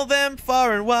 sell them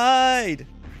far and wide.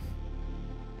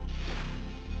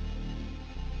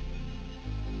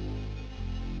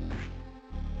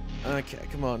 Okay,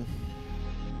 come on.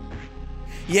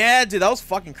 Yeah, dude, that was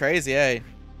fucking crazy, eh?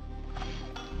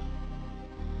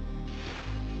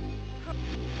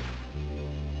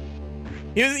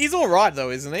 He's alright though,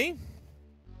 isn't he?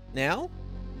 Now?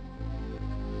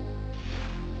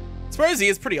 I suppose he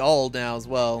is pretty old now as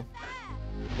well.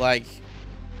 Like,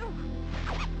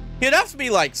 he'd have to be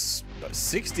like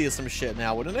 60 or some shit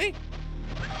now, wouldn't he?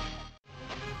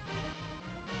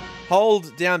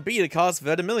 Hold down B to cast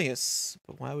Vertimilius.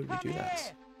 But why would we do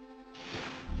that?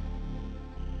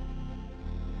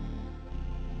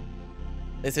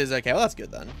 This is okay. Well, that's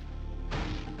good then.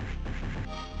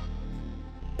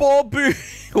 Boo!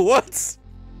 What?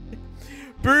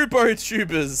 Boobo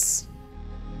tubers.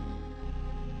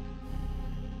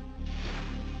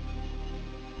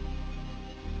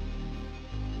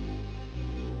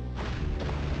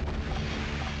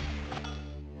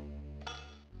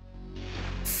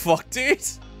 Fuck, dude.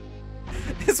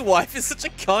 His wife is such a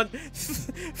cunt.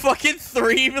 Fucking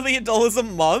 $3 million a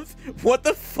month? What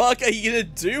the fuck are you gonna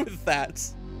do with that?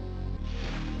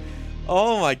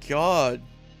 Oh my god.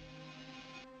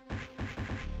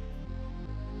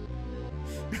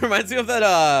 Reminds me of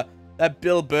that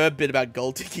Bill Burr bit about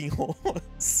gold digging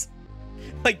horse.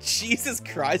 Like, Jesus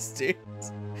Christ, dude.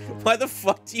 Why the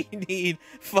fuck do you need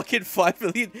fucking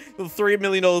 $3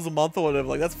 million a month or whatever?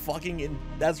 Like, that's fucking,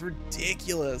 that's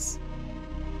ridiculous.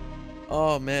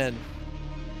 Oh, man.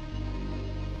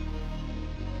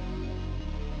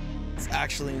 It's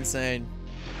actually insane.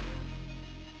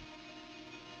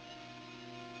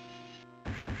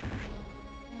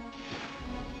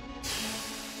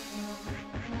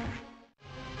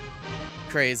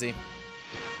 Crazy.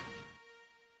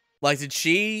 Like, did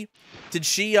she,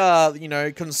 you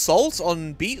know, consult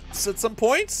on beats at some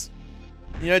point?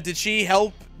 You know, did she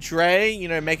help Dre, you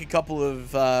know, make a couple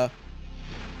of,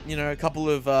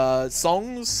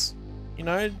 songs? You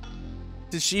know?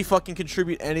 Did she fucking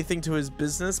contribute anything to his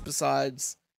business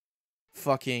besides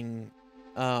fucking,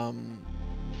 that?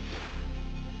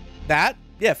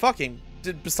 Yeah, fucking.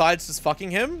 Besides just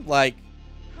fucking him? Like,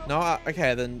 no,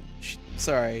 okay, then,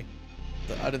 sorry.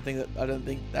 I don't think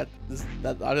that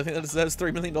deserves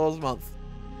 $3 million a month.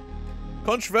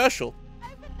 Controversial.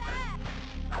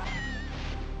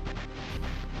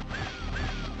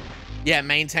 Yeah,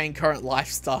 maintain current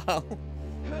lifestyle.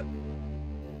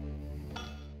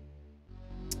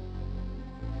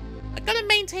 I gotta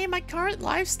maintain my current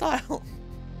lifestyle.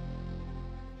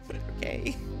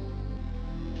 Okay.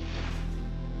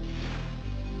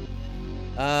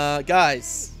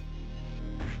 Guys.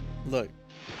 Look.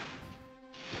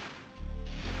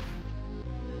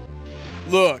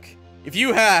 Look, if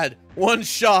you had one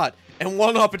shot and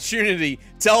one opportunity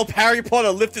to help Harry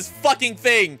Potter lift this fucking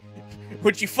thing,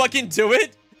 would you fucking do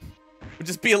it? Or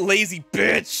just be a lazy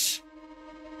bitch?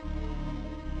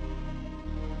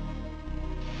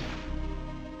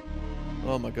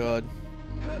 Oh my god.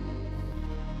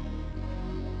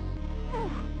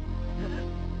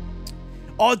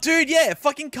 Oh, dude, yeah,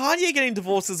 fucking Kanye getting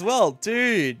divorced as well,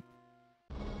 dude.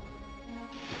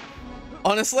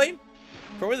 Honestly,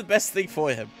 probably the best thing for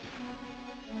him.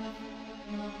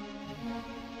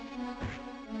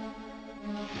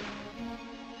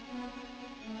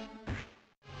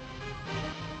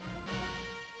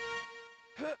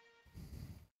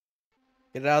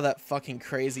 Get out of that fucking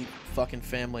crazy fucking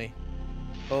family.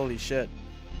 Holy shit.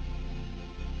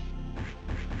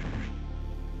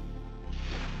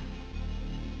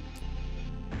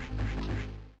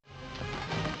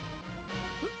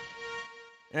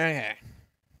 Okay.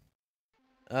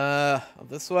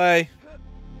 This way.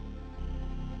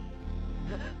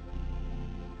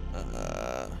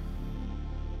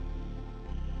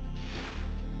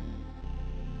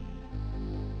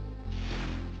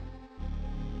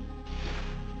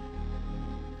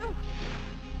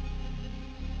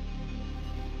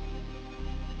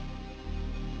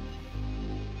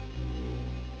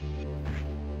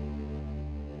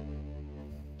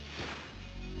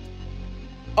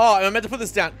 Oh, I meant to put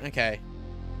this down. Okay.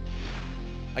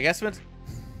 I guess I meant...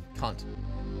 Can't.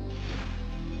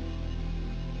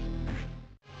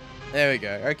 There we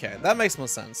go. Okay, that makes more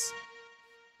sense.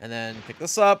 And then pick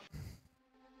this up.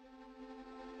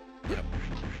 Yep.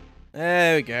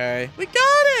 There we go. We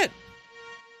got it!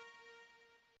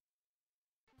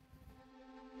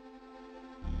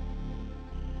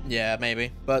 Yeah,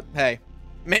 maybe. But hey.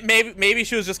 Maybe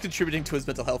she was just contributing to his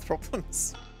mental health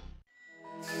problems.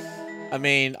 I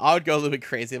mean, I would go a little bit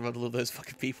crazy about all of those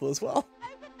fucking people as well.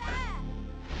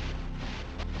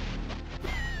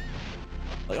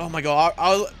 Like, oh my god,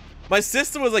 my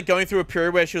sister was like going through a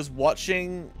period where she was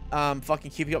watching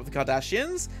fucking Keeping Up with the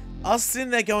Kardashians. I was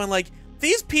sitting there going like,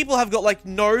 these people have got like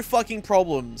no fucking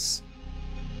problems.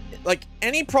 Like,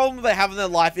 any problem they have in their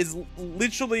life is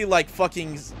literally like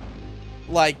fucking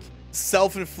like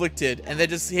self-inflicted, and they're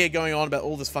just here going on about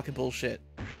all this fucking bullshit.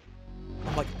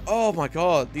 I'm like, oh my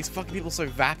god, these fucking people are so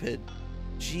vapid.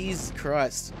 Jesus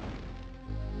Christ.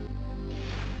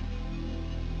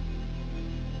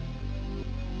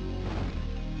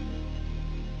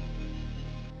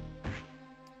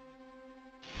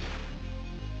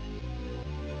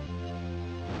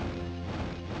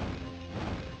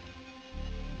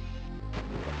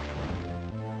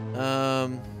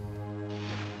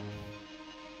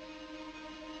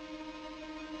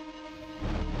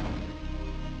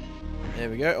 There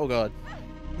we go. Oh god.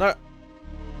 No.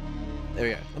 There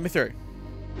we go. Let me through.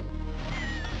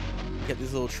 Get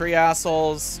these little tree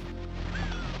assholes.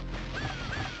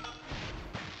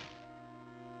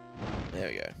 There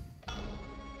we go.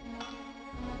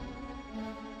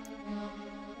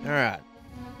 Alright.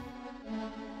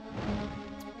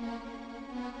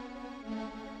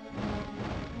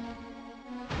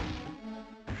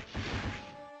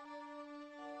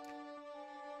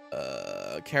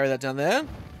 Carry that down there.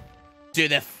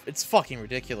 Dude, it's fucking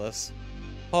ridiculous.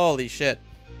 Holy shit.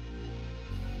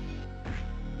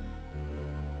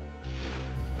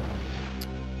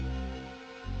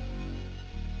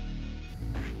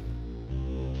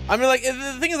 I mean, like,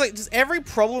 the thing is, like, just every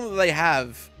problem that they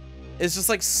have is just,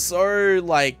 like, so,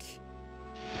 like,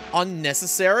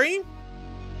 unnecessary.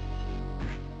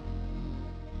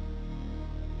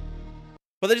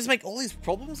 But they just make all these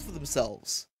problems for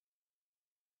themselves.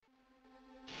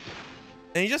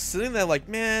 And you're just sitting there like,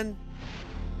 man.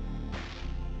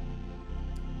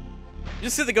 You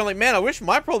just sit there going like, man, I wish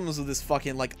my problems were this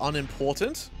fucking, like,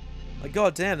 unimportant. Like,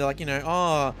 goddamn, they're like, you know,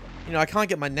 oh, you know, I can't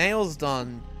get my nails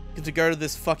done to go to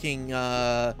this fucking, you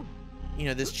know,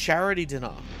 this charity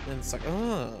dinner. And it's like,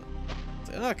 oh.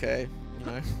 It's like, okay, you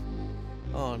know.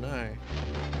 Oh, no.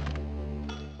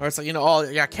 Or it's like, you know, oh,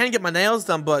 yeah, I can get my nails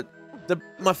done, but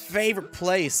my favorite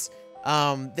place,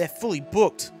 they're fully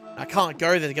booked. I can't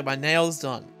go there to get my nails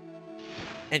done.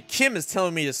 And Kim is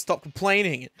telling me to stop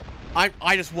complaining.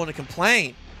 I just want to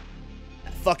complain.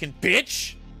 That fucking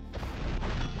bitch.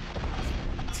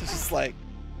 It's just like,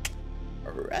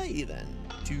 alright then,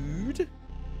 dude.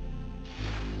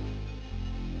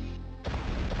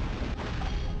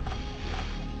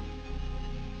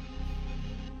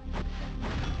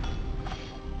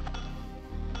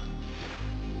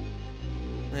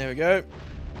 There we go.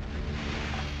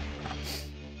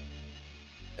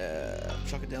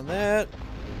 Chuck it down there.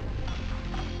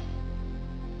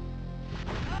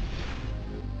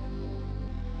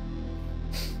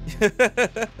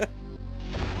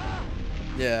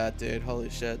 Yeah, dude, holy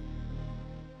shit.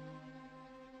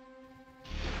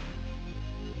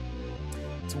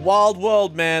 It's a wild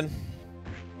world, man.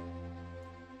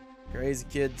 Crazy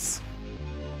kids.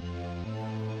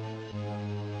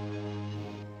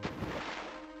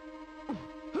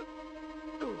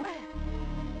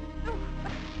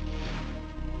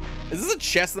 Is this a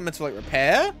chest that I'm meant to, like,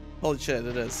 repair? Holy shit,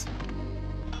 it is.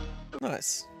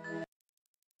 Nice.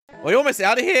 Are you almost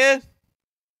out of here?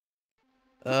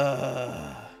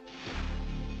 Come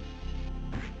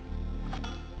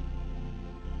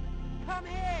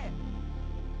here!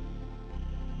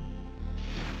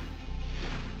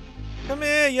 Come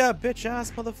here, you bitch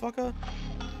ass motherfucker.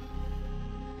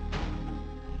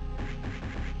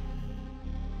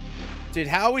 Dude,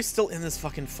 how are we still in this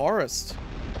fucking forest?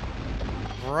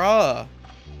 Bruh.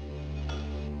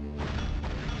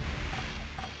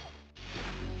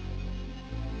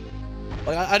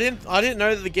 Like, I didn't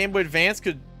know that the Game Boy Advance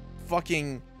could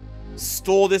fucking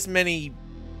store this many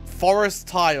forest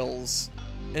tiles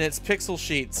in its pixel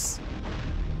sheets.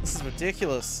 This is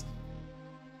ridiculous.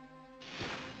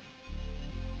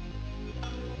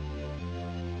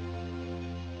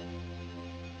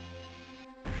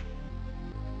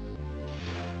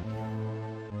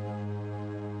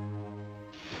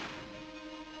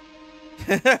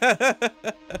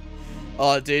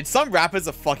 Oh, dude, some rappers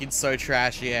are fucking so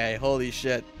trashy, eh? Holy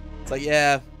shit. It's like,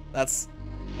 yeah, that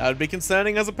would be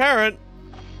concerning as a parent.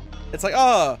 It's like,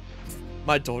 oh,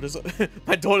 my daughter's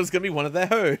gonna be one of their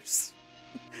hoes.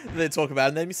 They talk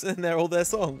about it and they're all their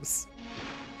songs.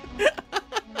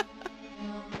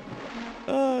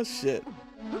 Oh, shit.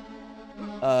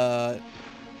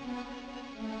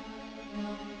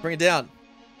 Bring it down.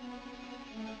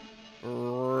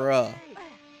 Bruh.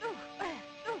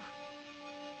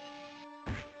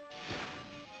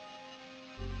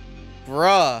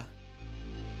 Bruh.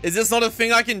 Is this not a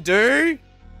thing I can do?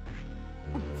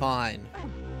 Fine.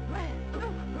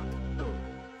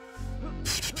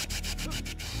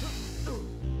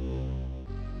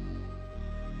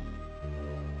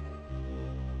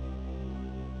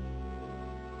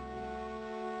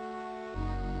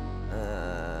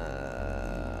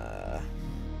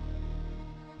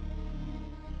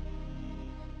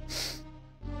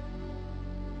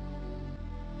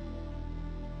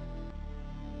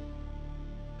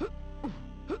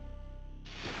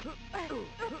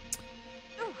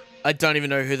 I don't even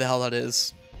know who the hell that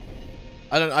is.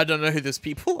 I don't know who those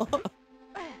people are.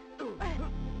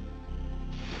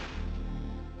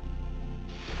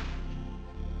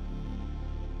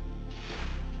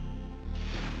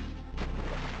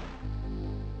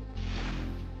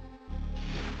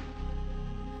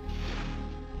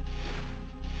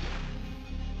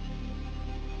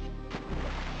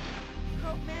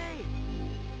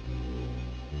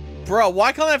 Bro,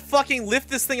 why can't I fucking lift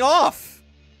this thing off?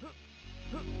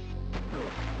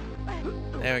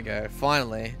 There we go,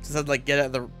 finally. Just had to like get it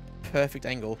at the perfect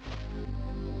angle.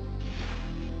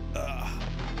 Ugh.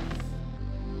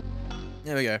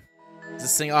 There we go.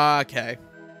 Just sing. Ah, okay.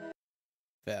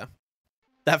 Fair.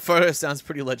 That photo sounds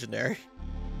pretty legendary.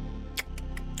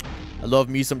 I love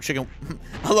me some chicken.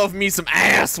 I love me some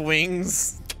ass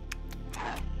wings.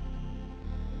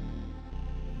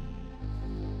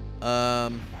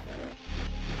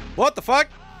 What the fuck?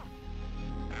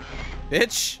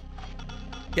 Bitch.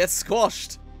 Get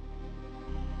squashed.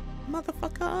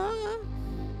 Motherfucker.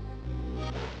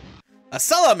 A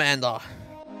salamander.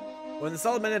 When the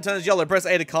salamander turns yellow, press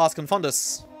A to cast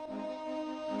Confundus.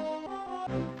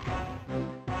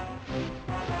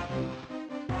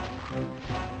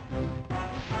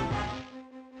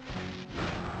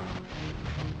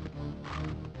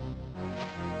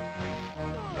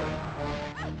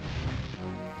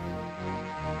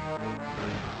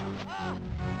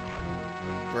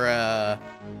 Bruh.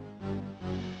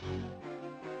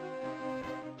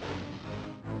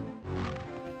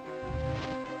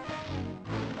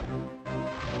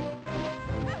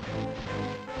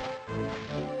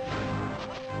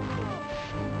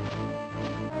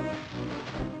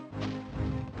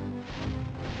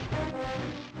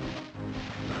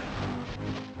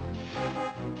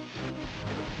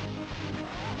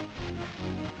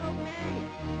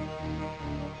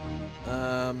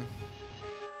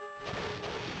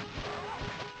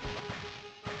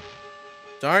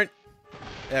 Don't.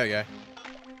 There we go.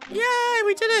 Yay,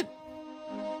 we did it!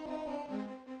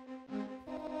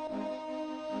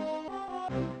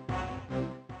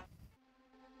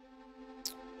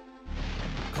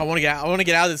 I want to get out. I want to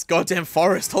get out of this goddamn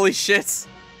forest. Holy shit!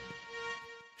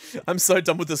 I'm so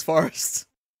done with this forest.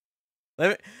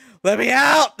 Let me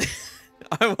out!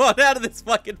 I want out of this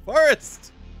fucking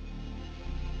forest.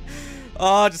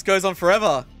 Oh, it just goes on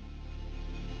forever.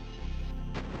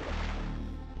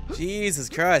 Jesus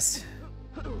Christ.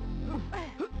 Come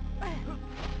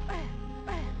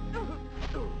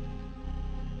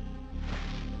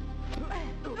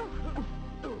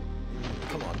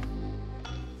on.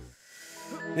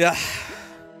 Yeah.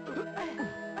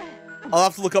 I'll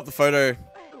have to look up the photo.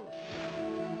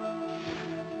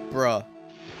 Bruh.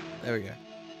 There we go.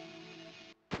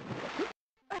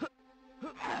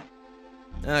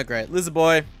 Ah, great. Lizard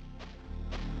boy.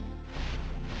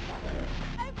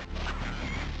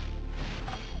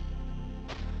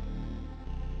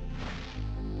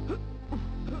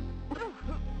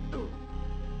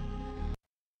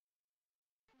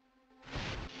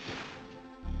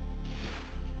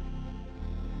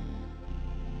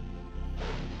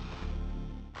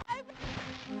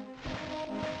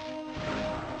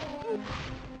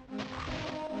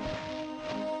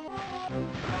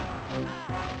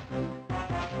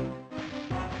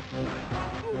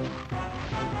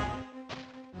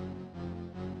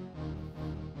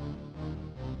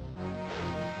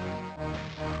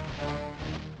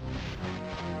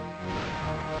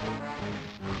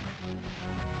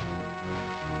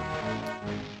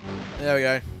 There we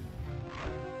go.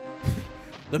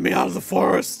 Let me out of the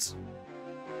forest.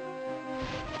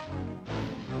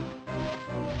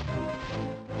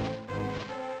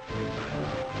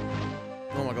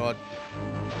 Oh my god.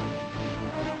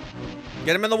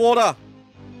 Get him in the water.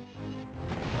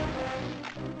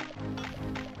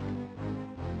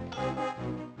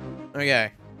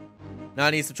 Okay. Now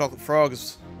I need some chocolate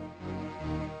frogs.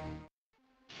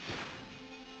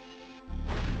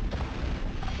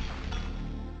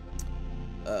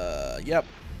 Yep.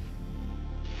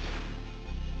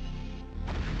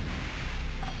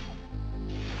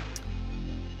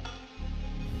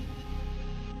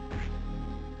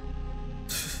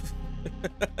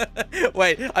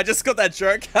 Wait, I just got that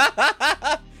joke.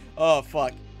 Oh,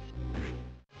 fuck.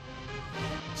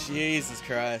 Jesus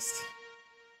Christ.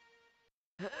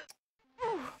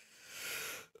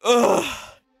 Ugh.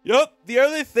 Yep, the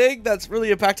only thing that's really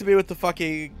impacted me with the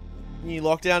fucking new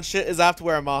lockdown shit is I have to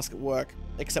wear a mask at work.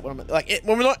 Except when I'm like,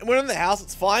 when we're in the house,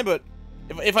 it's fine. But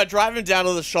if I drive him down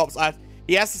to the shops,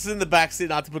 he has to sit in the back seat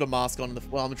and I have to put a mask on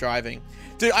while I'm driving.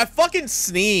 Dude, I fucking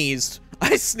sneezed.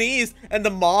 I sneezed and the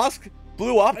mask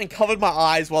blew up and covered my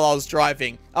eyes while I was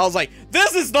driving. I was like,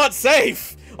 this is not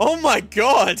safe. Oh my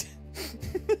god.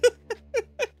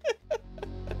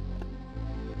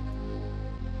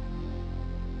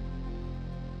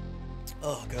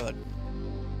 Oh god.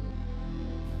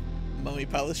 Mummy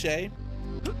Palaszczuk.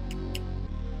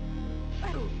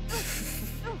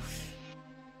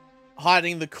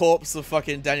 Hiding the corpse of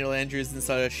fucking Daniel Andrews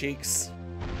inside her cheeks.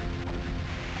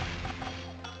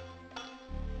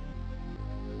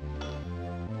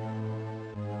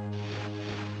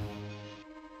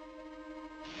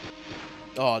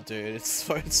 Oh, dude, it's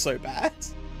so bad.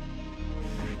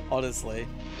 Honestly.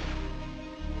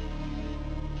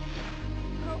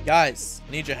 Guys,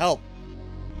 I need your help.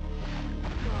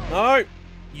 No!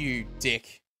 You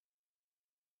dick.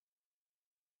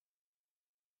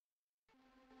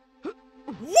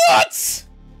 What?!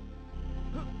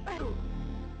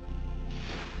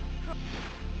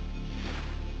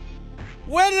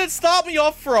 Where did it start me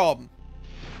off from?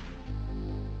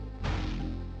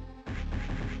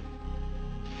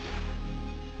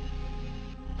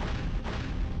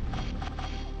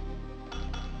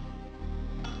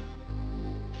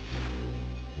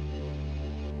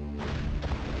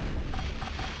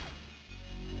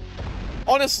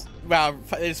 Honestly, wow,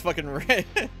 it's fucking red.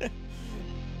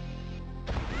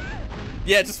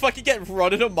 Yeah, just fucking get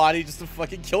Ron and Hermione just to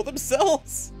fucking kill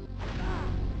themselves.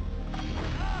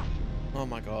 Oh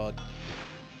my god.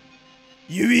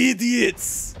 You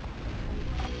idiots!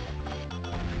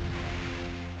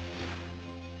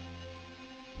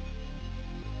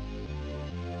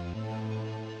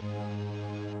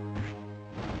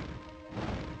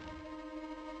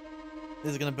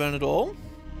 Is it gonna burn it all?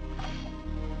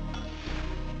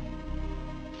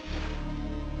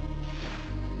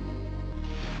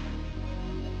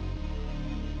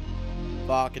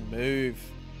 Fucking move.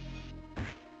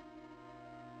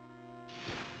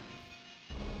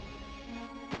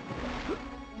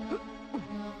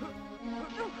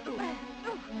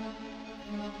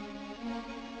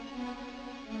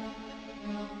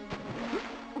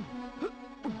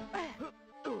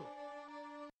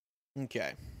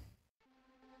 Okay.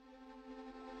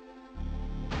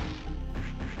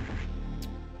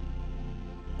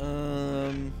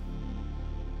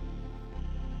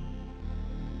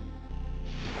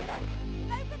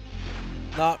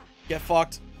 Nah, get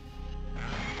fucked.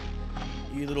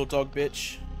 You little dog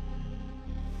bitch.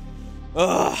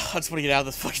 Ugh, I just want to get out of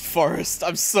this fucking forest.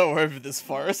 I'm so over this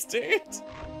forest, dude.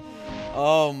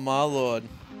 Oh my lord.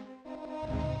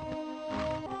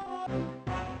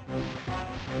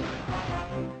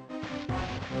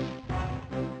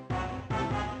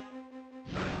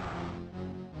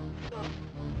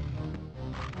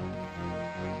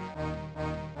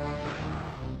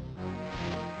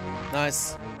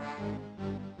 Nice.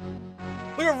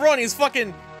 Look at Ron, he's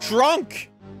fucking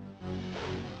drunk.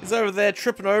 He's over there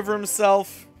tripping over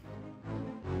himself.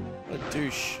 What a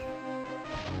douche.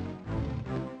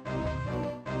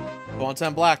 Go on,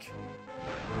 turn black.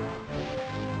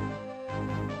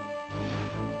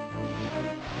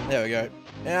 There we go.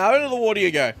 Now, out of the water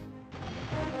you go.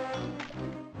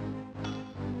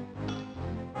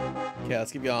 Okay,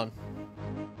 let's keep going.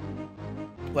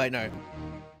 Wait, no.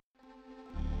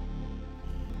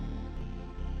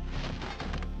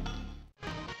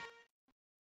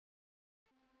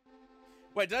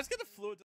 Wait, did I just get the fluid?